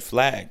recognize the red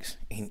flags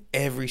in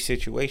every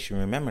situation,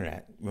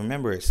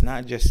 remember it's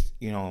not just,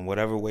 you know, in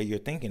whatever way you're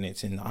thinking,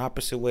 it's in the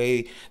opposite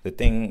way, the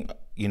thing,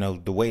 you know,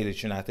 the way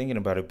that you're not thinking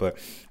about it. But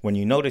when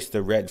you notice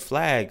the red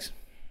flags,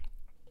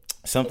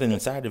 something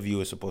inside of you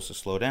is supposed to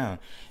slow down.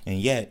 And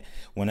yet,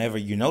 whenever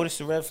you notice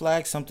the red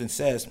flag, something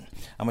says,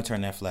 I'm going to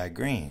turn that flag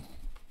green.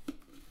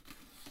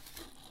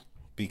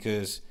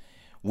 Because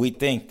we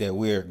think that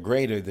we're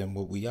greater than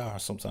what we are.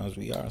 Sometimes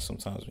we are,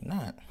 sometimes we're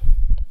not.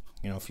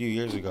 You know, a few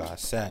years ago, I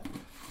sat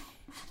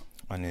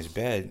on this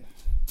bed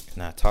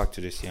and I talked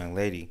to this young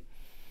lady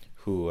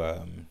who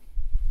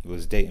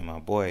was dating my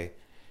boy.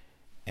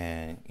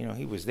 And, you know,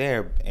 he was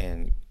there,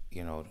 and,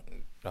 you know,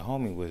 the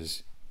homie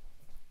was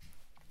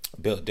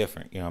built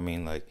different, you know what I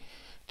mean? Like,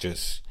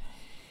 just,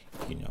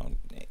 you know,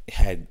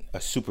 had a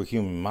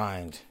superhuman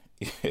mind,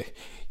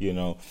 you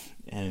know,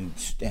 and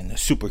a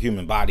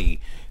superhuman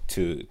body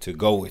to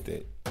go with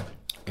it.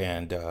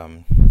 And,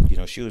 you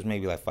know, she was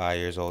maybe like 5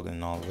 years older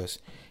than all of us.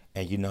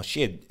 And, you know,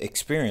 she had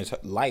experienced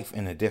life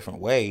in a different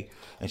way,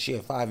 and she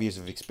had 5 years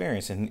of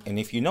experience. And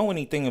if you know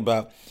anything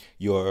about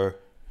your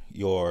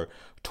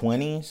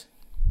 20s,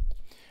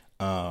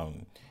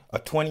 a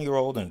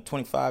 20-year-old and a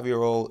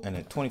 25-year-old and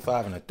a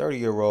 25 and a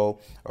 30-year-old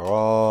are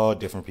all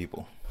different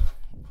people,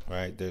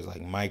 right? There's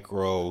like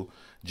micro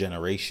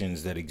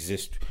generations that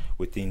exist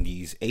within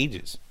these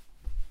ages.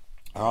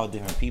 Are all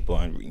different people.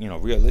 And, you know,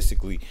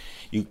 realistically,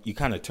 you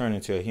kind of turn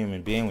into a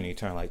human being when you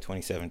turn like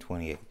 27,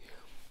 28.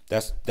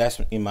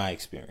 That's in my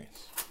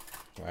experience,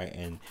 right?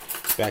 And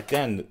back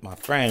then, my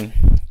friend,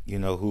 you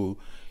know, who,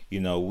 you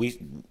know, we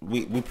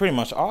pretty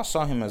much all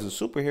saw him as a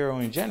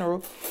superhero in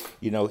general.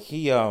 You know,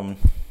 he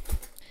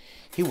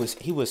he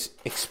was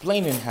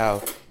explaining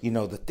how,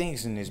 the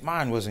things in his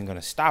mind wasn't going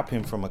to stop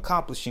him from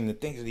accomplishing the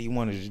things that he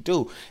wanted to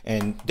do.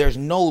 And there's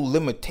no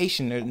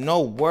limitation, there's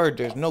no word,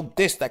 there's no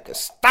this that could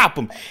stop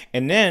him.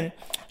 And then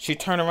she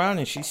turned around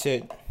and she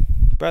said,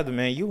 "Brother,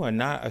 man, you are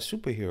not a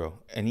superhero."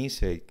 And he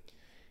said,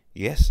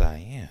 "Yes, I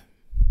am."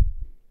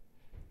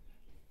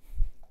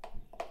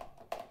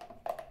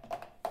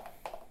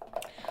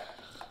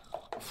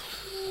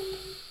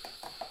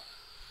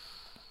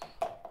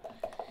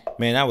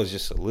 Man, that was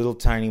just a little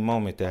tiny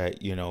moment that,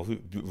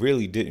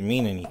 really didn't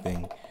mean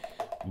anything.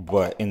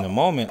 But in the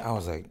moment, I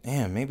was like,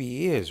 damn, maybe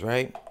he is,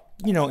 right?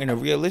 In a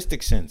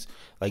realistic sense.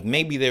 Like,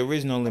 maybe there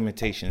is no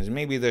limitations.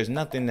 Maybe there's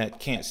nothing that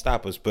can't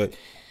stop us. But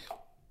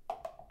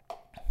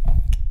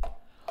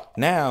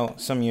now,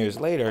 some years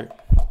later,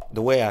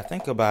 the way I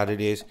think about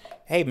it is,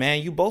 hey,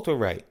 man, you both were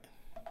right.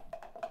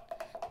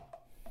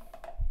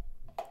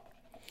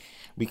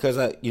 Because,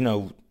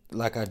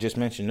 like I just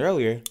mentioned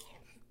earlier,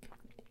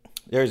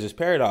 there's this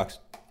paradox.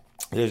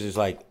 There's this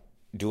like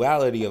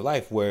duality of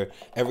life where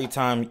every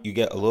time you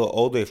get a little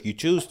older, if you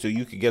choose to,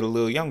 you could get a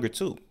little younger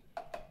too.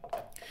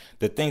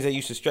 The things that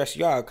used to stress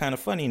you out are kind of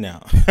funny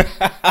now.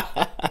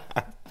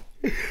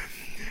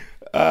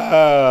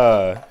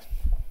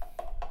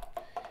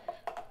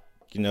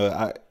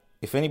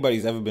 If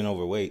anybody's ever been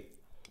overweight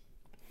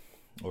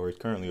or is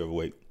currently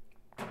overweight,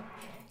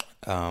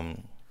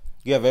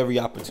 you have every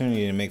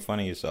opportunity to make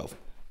fun of yourself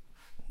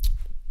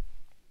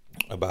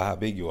about how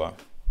big you are.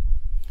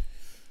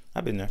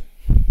 I've been there.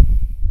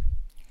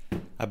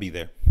 I'll be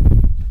there.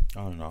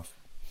 On and off.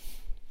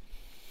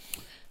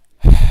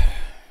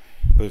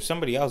 But if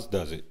somebody else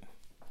does it,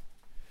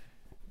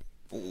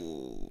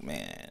 ooh,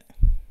 man,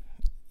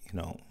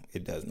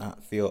 it does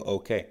not feel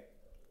okay.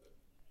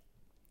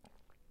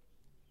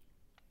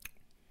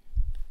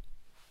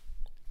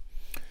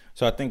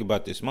 So I think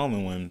about this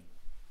moment when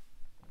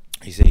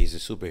he said he's a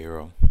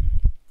superhero.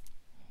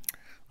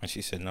 And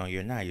she said, "No,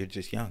 you're not. You're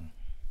just young."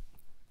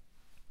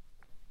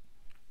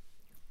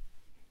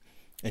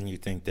 And you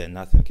think that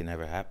nothing can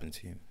ever happen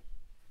to you.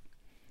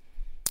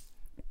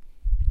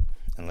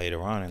 And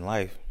later on in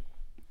life,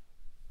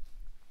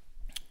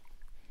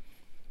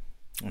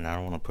 and I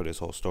don't want to put his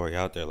whole story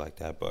out there like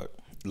that, but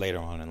later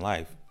on in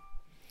life,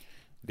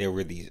 there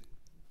were these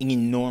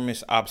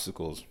enormous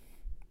obstacles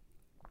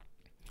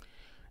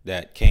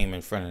that came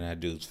in front of that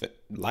dude's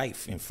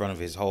life, in front of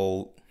his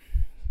whole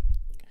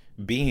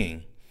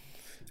being.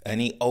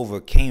 And he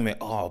overcame it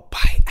all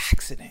by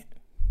accident.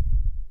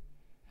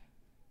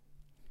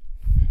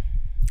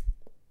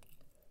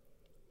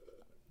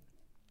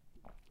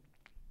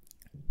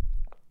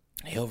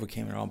 He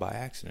overcame it all by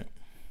accident.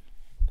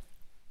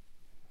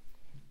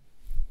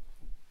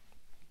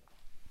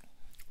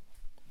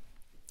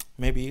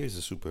 Maybe he is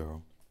a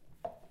superhero.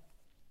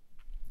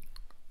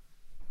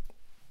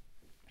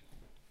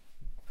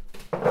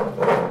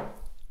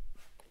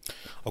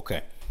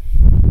 Okay.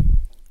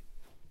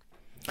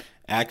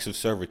 Acts of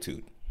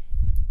servitude.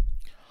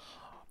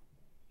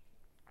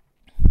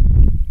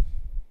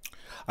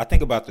 I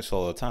think about this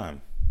all the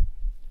time.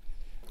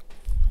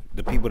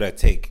 The people that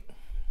take.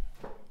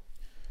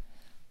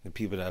 The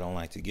people that don't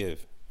like to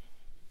give.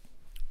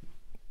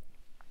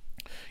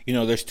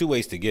 There's two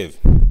ways to give.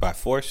 By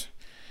force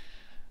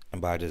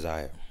and by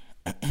desire.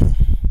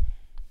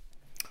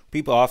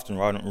 People often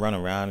run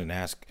around and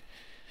ask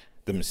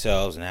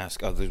themselves and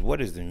ask others,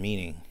 what is the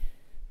meaning?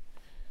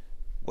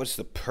 What's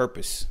the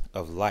purpose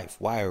of life?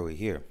 Why are we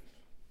here?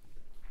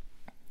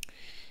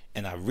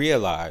 And I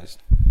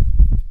realized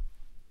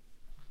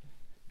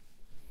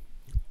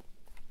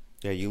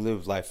that you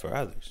live life for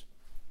others.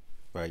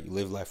 Right? You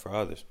live life for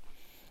others.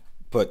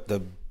 But the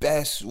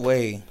best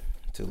way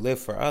to live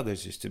for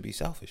others is to be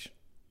selfish.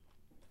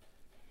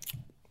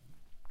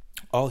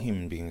 All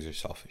human beings are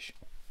selfish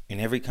in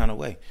every kind of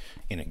way.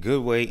 In a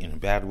good way, in a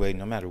bad way,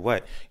 no matter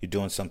what, you're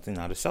doing something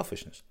out of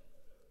selfishness.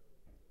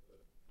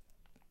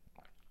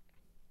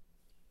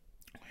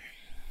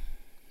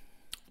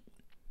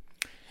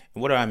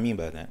 And what do I mean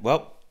by that?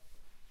 Well,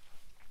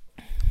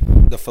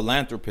 the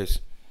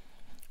philanthropist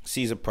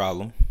sees a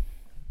problem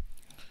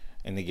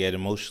and they get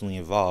emotionally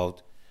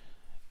involved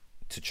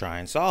to try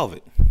and solve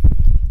it,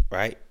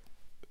 right?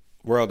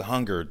 World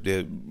hunger,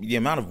 the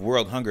amount of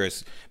world hunger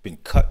has been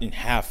cut in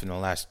half in the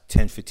last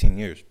 10, 15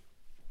 years.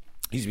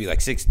 It used to be like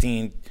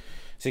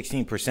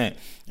 16%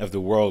 of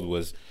the world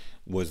was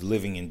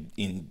living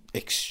in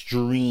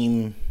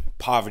extreme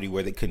poverty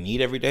where they couldn't eat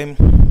every day.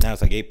 Now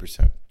it's like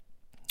 8%.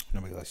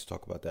 Nobody likes to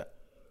talk about that.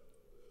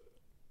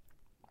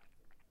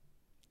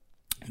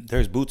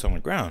 There's boots on the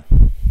ground.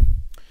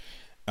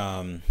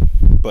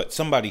 But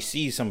somebody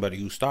sees somebody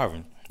who's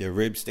starving, their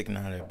ribs sticking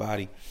out of their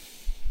body,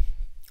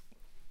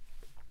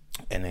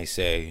 and they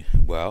say,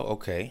 well,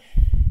 okay,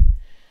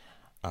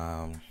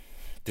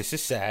 this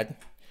is sad.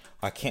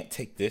 I can't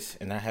take this,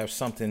 and I have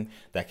something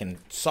that can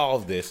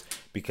solve this,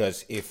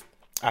 because if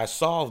I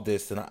solve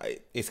this, then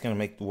it's going to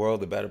make the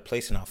world a better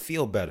place, and I'll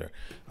feel better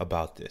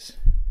about this.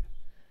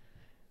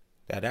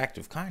 That act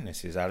of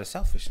kindness is out of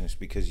selfishness,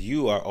 because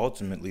you are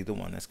ultimately the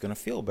one that's going to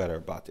feel better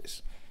about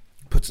this.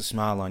 puts a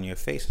smile on your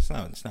face. It's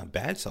not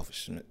bad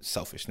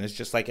selfishness.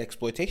 Just like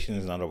exploitation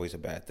is not always a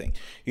bad thing.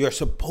 You're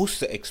supposed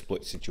to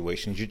exploit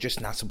situations. You're just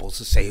not supposed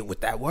to say it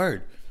with that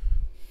word.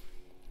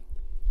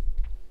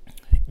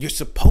 You're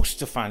supposed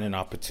to find an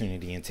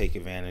opportunity and take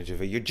advantage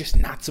of it. You're just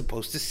not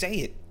supposed to say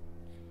it.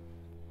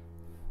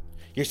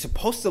 You're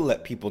supposed to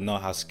let people know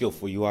how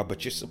skillful you are,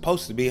 but you're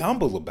supposed to be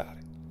humble about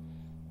it.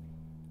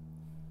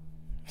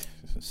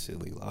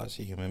 Silly laws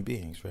of human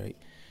beings, right?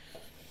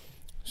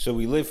 So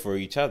we live for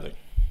each other.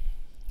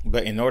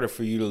 But in order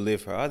for you to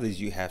live for others,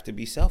 you have to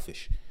be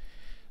selfish.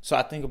 So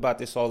I think about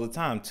this all the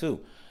time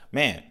too.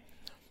 Man,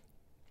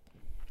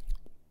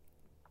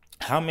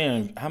 how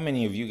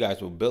many of you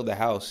guys will build a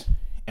house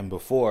and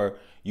before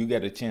you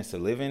get a chance to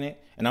live in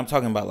it, and I'm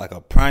talking about like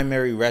a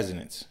primary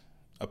residence,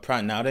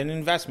 not an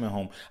investment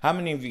home. How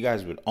many of you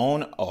guys would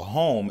own a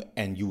home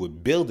and you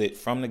would build it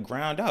from the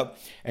ground up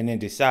and then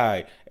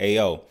decide, hey,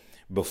 yo,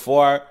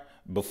 before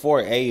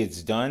A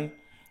it's done,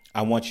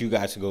 I want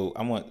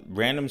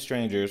random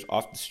strangers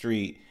off the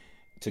street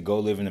to go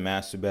live in the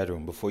master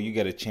bedroom. Before you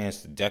get a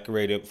chance to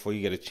decorate it, before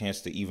you get a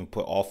chance to even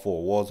put all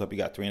 4 walls up, you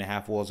got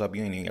 3.5 walls up,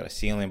 you ain't even got a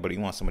ceiling, but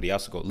you want somebody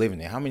else to go live in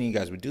there. How many of you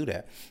guys would do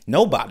that?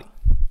 Nobody.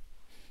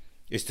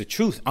 It's the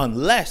truth,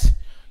 unless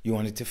you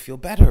wanted to feel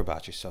better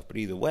about yourself. But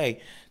either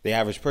way, the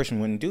average person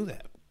wouldn't do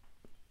that.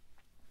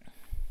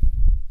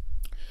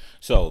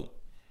 So,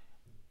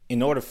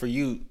 in order for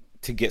you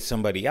to get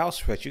somebody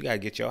else rich, you got to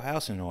get your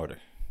house in order.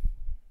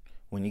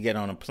 When you get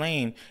on a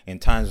plane in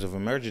times of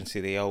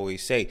emergency, they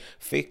always say,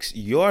 fix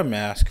your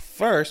mask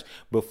first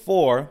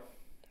before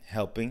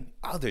helping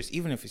others.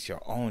 Even if it's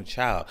your own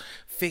child,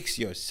 fix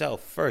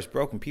yourself first.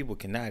 Broken people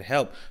cannot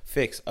help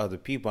fix other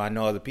people. I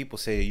know other people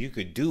say you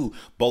could do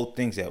both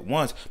things at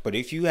once, but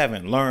if you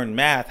haven't learned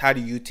math, how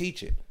do you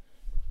teach it?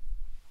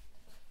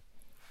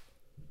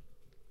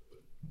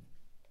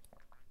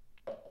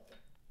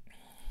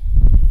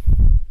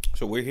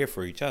 So we're here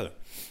for each other.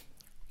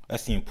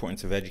 That's the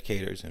importance of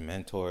educators and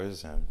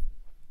mentors and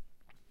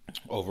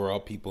overall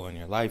people in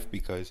your life,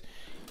 because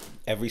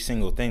every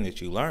single thing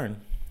that you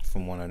learn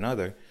from one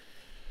another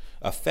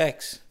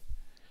affects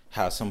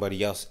how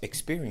somebody else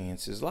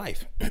experiences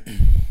life.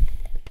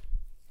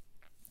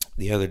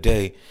 The other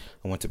day,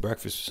 I went to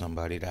breakfast with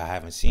somebody that I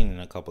haven't seen in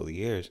a couple of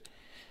years.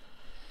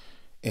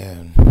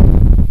 And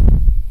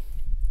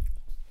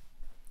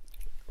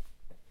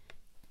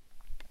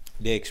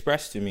they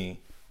expressed to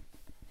me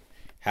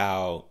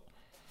how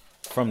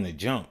from the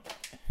jump,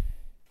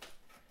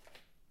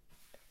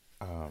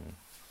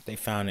 they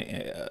found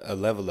a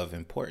level of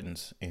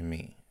importance in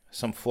me,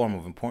 some form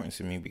of importance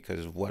in me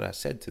because of what I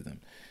said to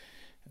them.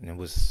 And it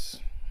was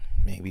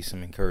maybe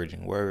some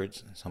encouraging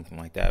words, something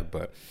like that.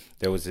 But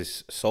there was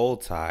this soul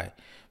tie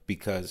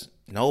because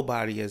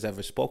nobody has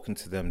ever spoken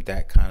to them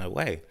that kind of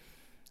way.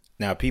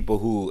 Now, people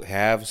who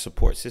have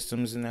support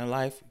systems in their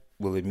life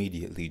will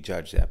immediately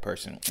judge that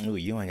person. Ooh,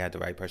 you ain't got the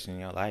right person in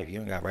your life. You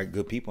ain't got right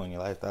good people in your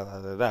life. Da, da,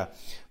 da, da.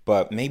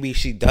 But maybe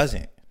she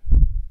doesn't.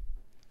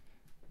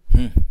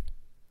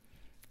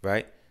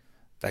 Right?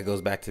 That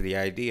goes back to the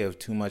idea of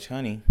too much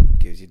honey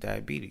gives you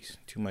diabetes.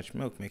 Too much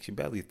milk makes your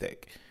belly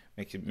thick.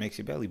 Makes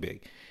your belly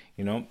big.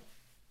 You know?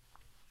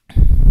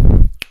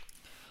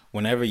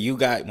 Whenever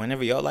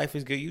your life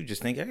is good, you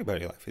just think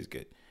everybody's life is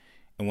good.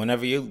 And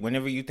whenever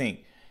you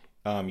think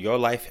your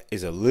life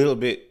is a little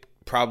bit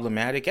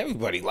problematic,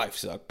 everybody's life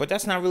sucks. But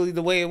that's not really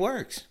the way it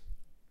works.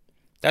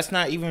 That's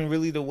not even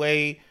really the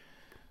way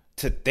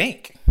to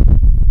think.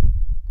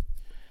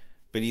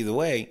 But either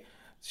way,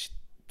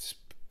 this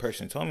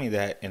person told me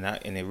that, and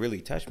it really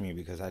touched me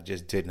because I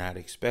just did not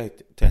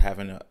expect to have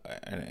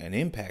an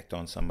impact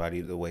on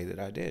somebody the way that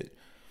I did.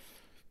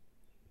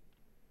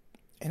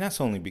 And that's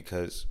only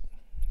because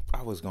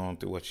I was going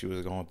through what she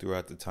was going through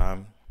at the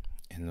time.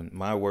 And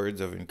my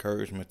words of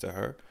encouragement to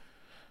her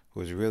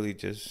was really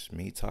just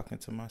me talking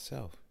to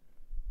myself.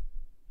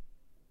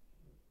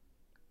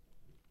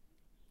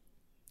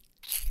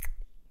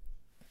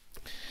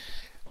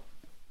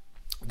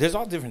 There's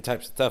all different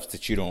types of stuff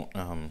that you don't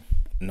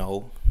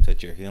know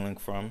that you're healing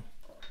from,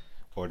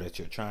 or that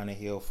you're trying to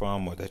heal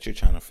from, or that you're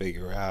trying to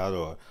figure out,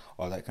 or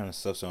all that kind of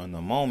stuff. So in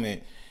the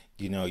moment,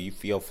 you know, you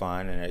feel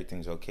fine and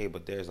everything's okay,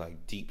 but there's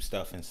like deep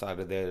stuff inside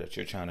of there that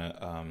you're trying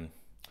to,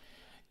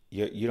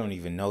 you don't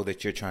even know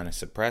that you're trying to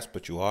suppress,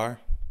 but you are.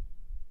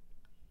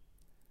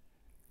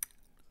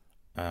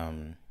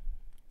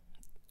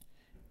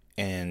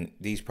 And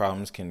these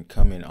problems can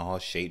come in all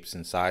shapes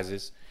and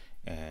sizes,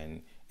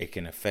 and it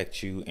can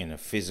affect you in a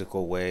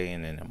physical way,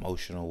 in an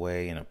emotional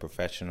way, in a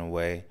professional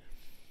way.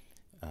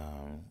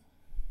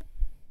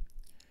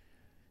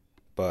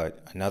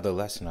 But another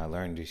lesson I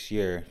learned this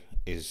year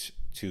is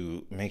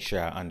to make sure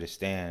I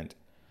understand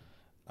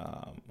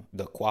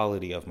the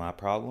quality of my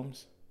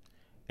problems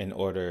in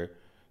order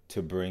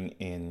to bring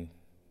in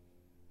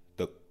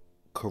the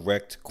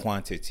correct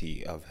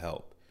quantity of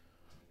help.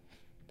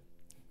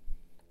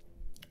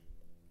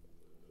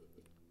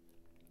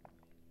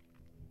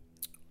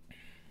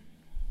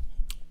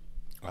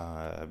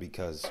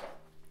 Because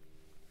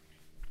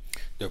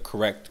the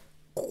correct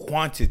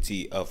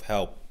quantity of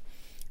help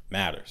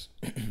matters.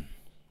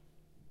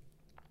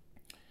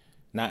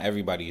 Not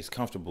everybody is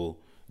comfortable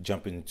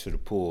jumping into the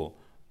pool,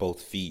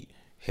 both feet,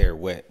 hair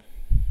wet.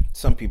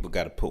 Some people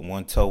got to put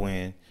one toe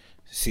in,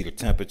 see the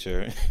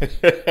temperature.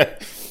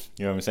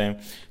 You know what I'm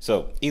saying?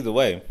 So either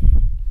way,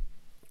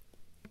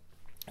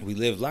 we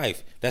live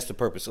life. That's the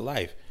purpose of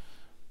life.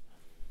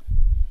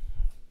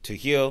 To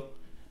heal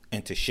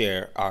and to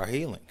share our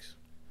healings.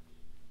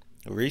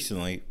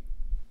 Recently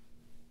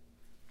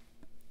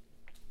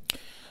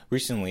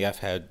I've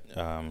had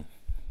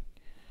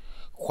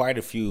quite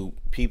a few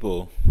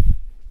people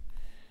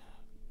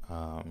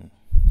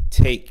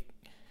take,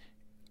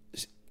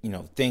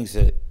 things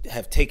that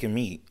have taken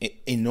me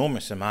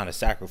enormous amount of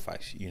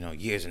sacrifice,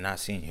 years of not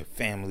seeing your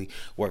family,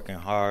 working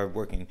hard,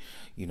 working,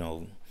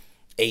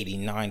 80,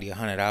 90,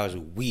 100 hours a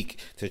week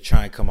to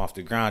try and come off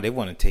the ground. They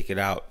want to take it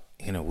out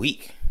in a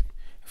week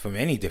for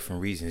many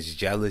different reasons: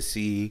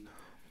 jealousy,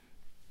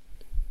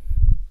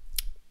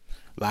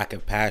 lack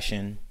of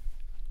passion,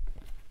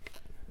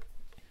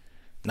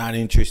 not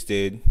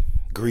interested,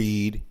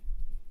 greed.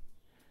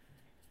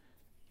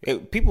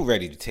 People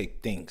ready to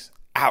take things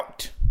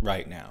out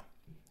right now,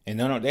 and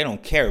they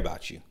don't care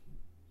about you.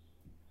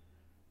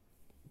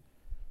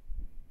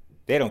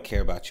 They don't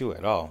care about you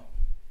at all.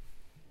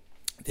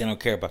 They don't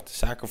care about the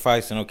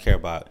sacrifice. They don't care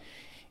about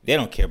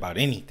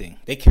anything.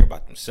 They care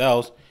about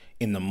themselves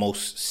in the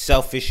most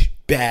selfish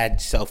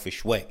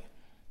way.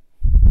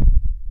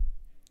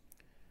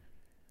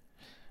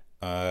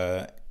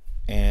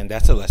 And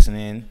that's a lesson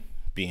in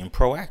being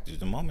proactive.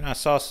 The moment I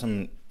saw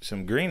some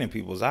green in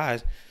people's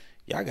eyes,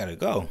 y'all gotta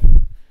go.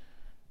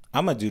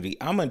 I'm gonna do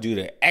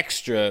the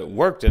extra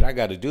work that I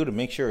gotta do to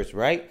make sure it's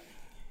right.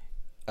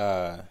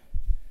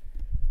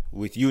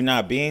 With you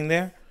not being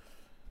there,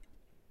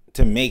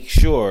 to make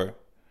sure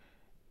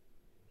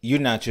you're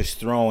not just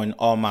throwing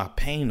all my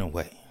pain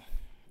away.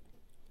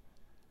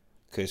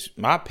 Cause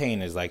my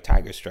pain is like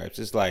tiger stripes.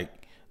 It's like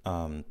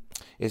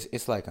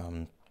it's like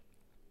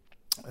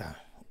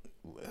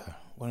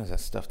what is that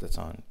stuff that's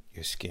on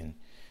your skin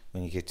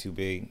when you get too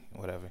big,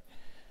 whatever.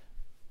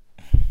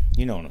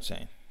 You know what I'm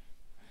saying?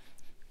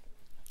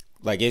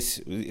 Like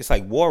it's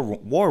like war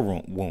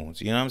wounds.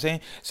 You know what I'm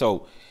saying?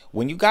 So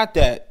when you got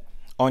that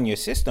on your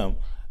system,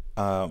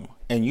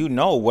 and you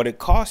know what it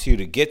costs you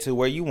to get to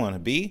where you want to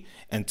be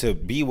and to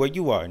be where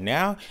you are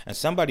now, and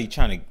somebody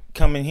trying to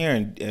come in here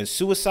and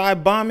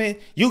suicide bomb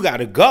it, you got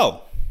to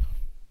go.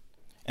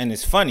 And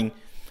it's funny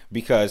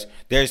because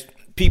there's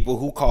people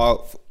who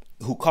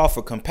call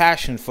for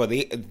compassion for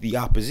the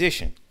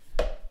opposition.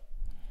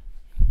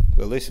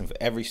 But listen, for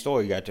every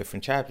story, you got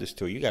different chapters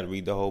to it. You got to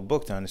read the whole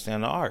book to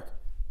understand the arc.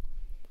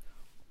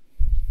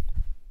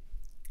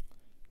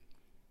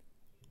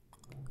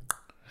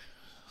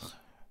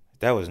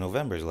 That was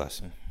November's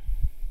lesson.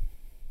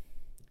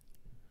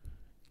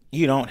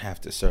 You don't have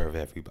to serve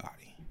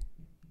everybody.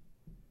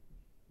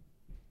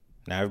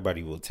 Now,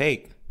 everybody will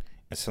take.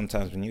 And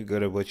sometimes when you're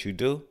good at what you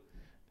do,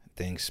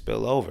 things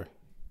spill over.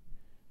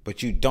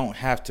 But you don't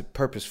have to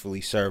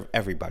purposefully serve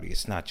everybody.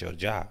 It's not your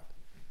job.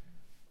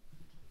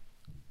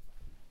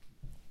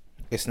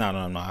 It's not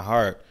on my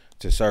heart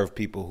to serve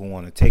people who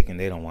want to take and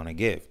they don't want to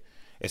give.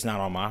 It's not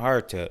on my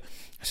heart to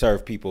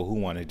serve people who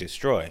want to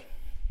destroy.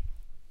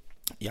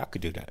 Y'all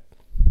could do that.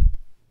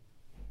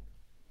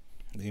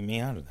 Leave me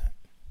out of that.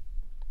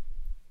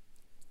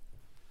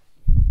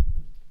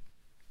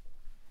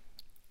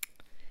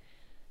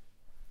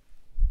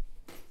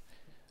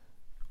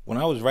 When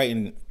I was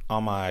writing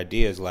all my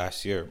ideas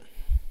last year,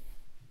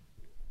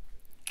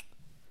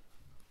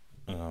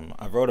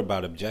 I wrote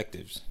about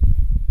objectives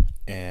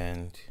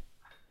and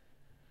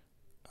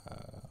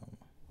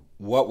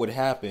what would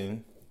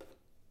happen.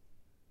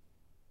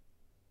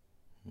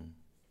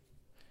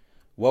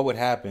 What would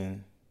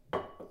happen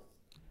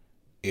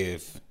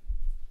if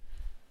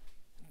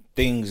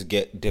things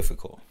get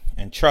difficult?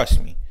 And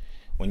trust me,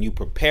 when you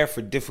prepare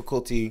for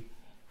difficulty,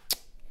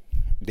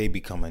 they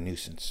become a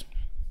nuisance.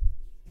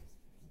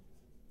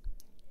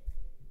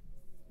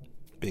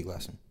 Big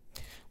lesson.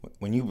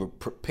 When you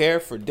prepare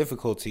for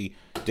difficulty,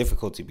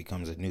 difficulty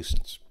becomes a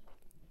nuisance.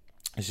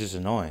 It's just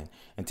annoying.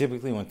 And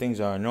typically when things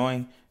are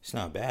annoying, it's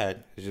not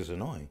bad. It's just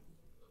annoying.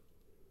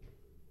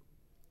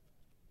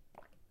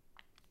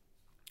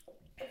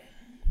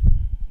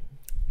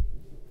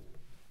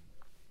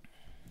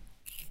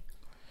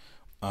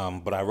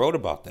 But I wrote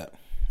about that.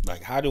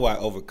 Like, how do I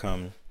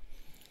overcome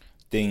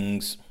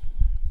things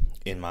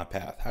in my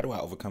path? How do I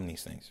overcome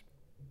these things?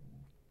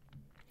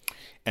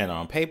 And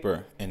on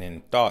paper and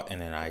in thought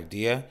and in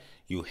idea,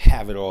 you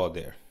have it all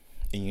there.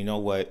 And you know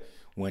what?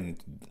 When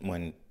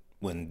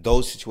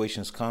those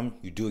situations come,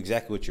 you do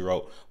exactly what you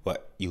wrote,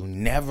 but you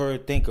never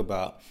think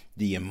about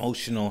the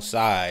emotional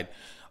side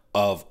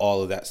of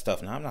all of that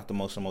stuff. Now, I'm not the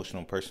most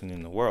emotional person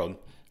in the world,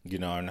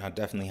 and I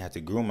definitely had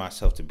to groom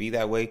myself to be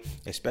that way,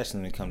 especially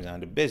when it comes down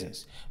to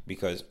business.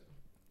 Because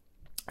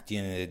at the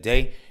end of the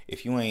day,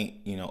 if you ain't,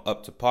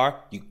 up to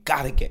par, you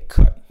gotta get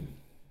cut.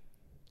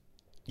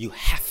 You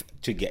have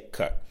to get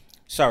cut.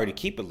 Sorry to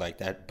keep it like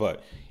that,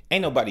 but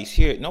Ain't nobody's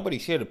here.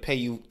 Nobody's here to pay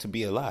you to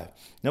be alive.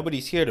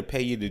 Nobody's here to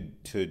pay you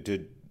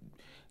to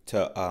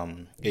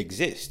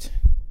exist.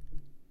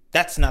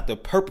 That's not the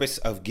purpose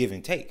of give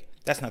and take.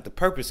 That's not the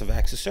purpose of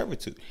acts of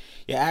servitude.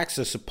 Your acts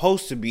are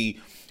supposed to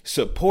be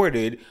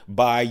supported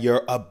by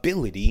your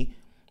ability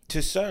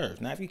to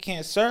serve. Now, if you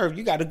can't serve,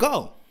 you got to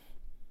go.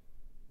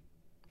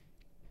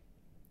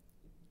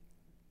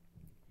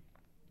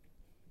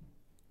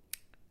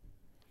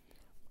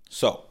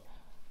 So,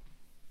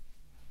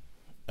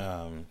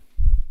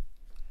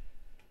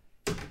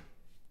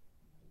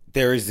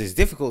 there is this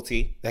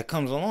difficulty that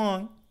comes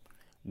along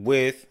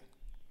with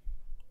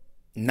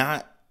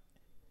not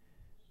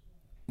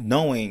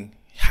knowing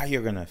how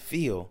you're going to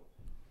feel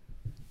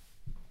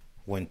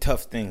when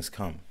tough things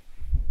come,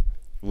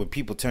 when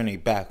people turn their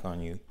back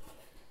on you,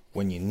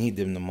 when you need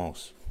them the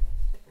most.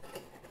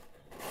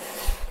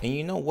 And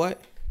you know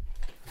what?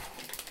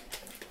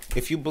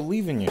 If you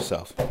believe in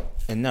yourself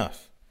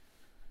enough,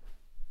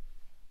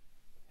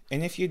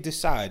 and if you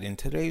decide in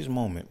today's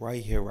moment,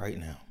 right here, right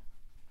now,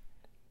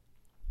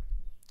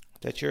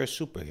 that you're a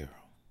superhero,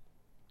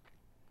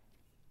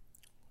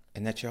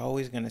 and that you're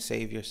always going to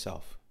save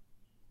yourself,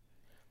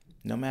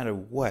 no matter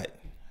what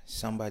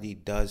somebody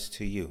does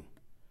to you,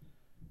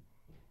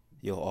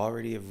 you'll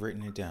already have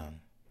written it down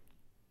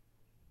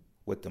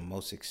with the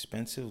most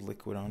expensive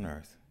liquid on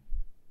earth,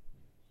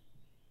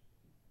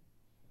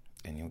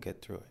 and you'll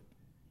get through it.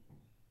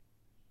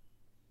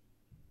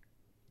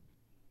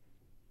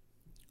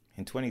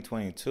 In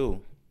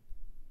 2022,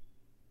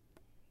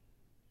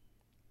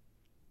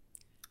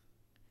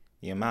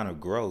 the amount of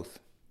growth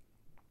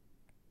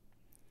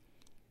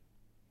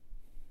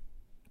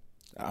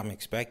I'm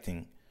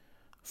expecting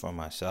for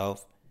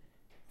myself,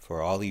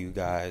 for all of you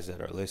guys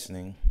that are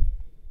listening,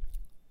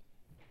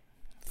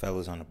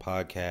 fellas on the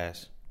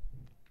podcast,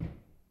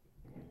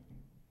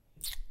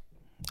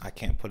 I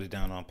can't put it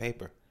down on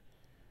paper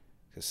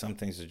because some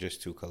things are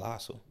just too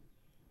colossal.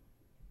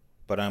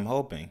 But I'm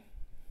hoping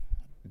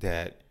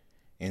that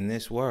in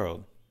this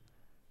world,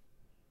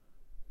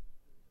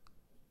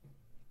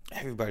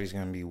 everybody's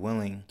going to be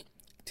willing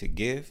to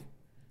give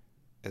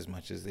as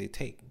much as they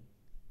take.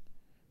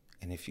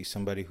 And if you're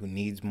somebody who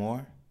needs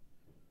more,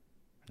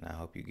 I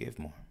hope you give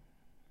more.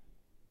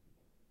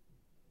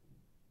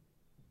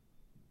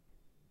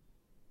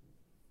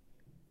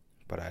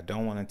 But I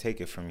don't want to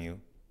take it from you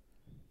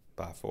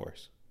by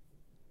force.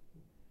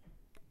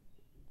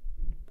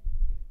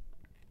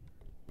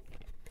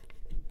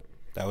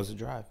 That was a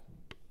drive.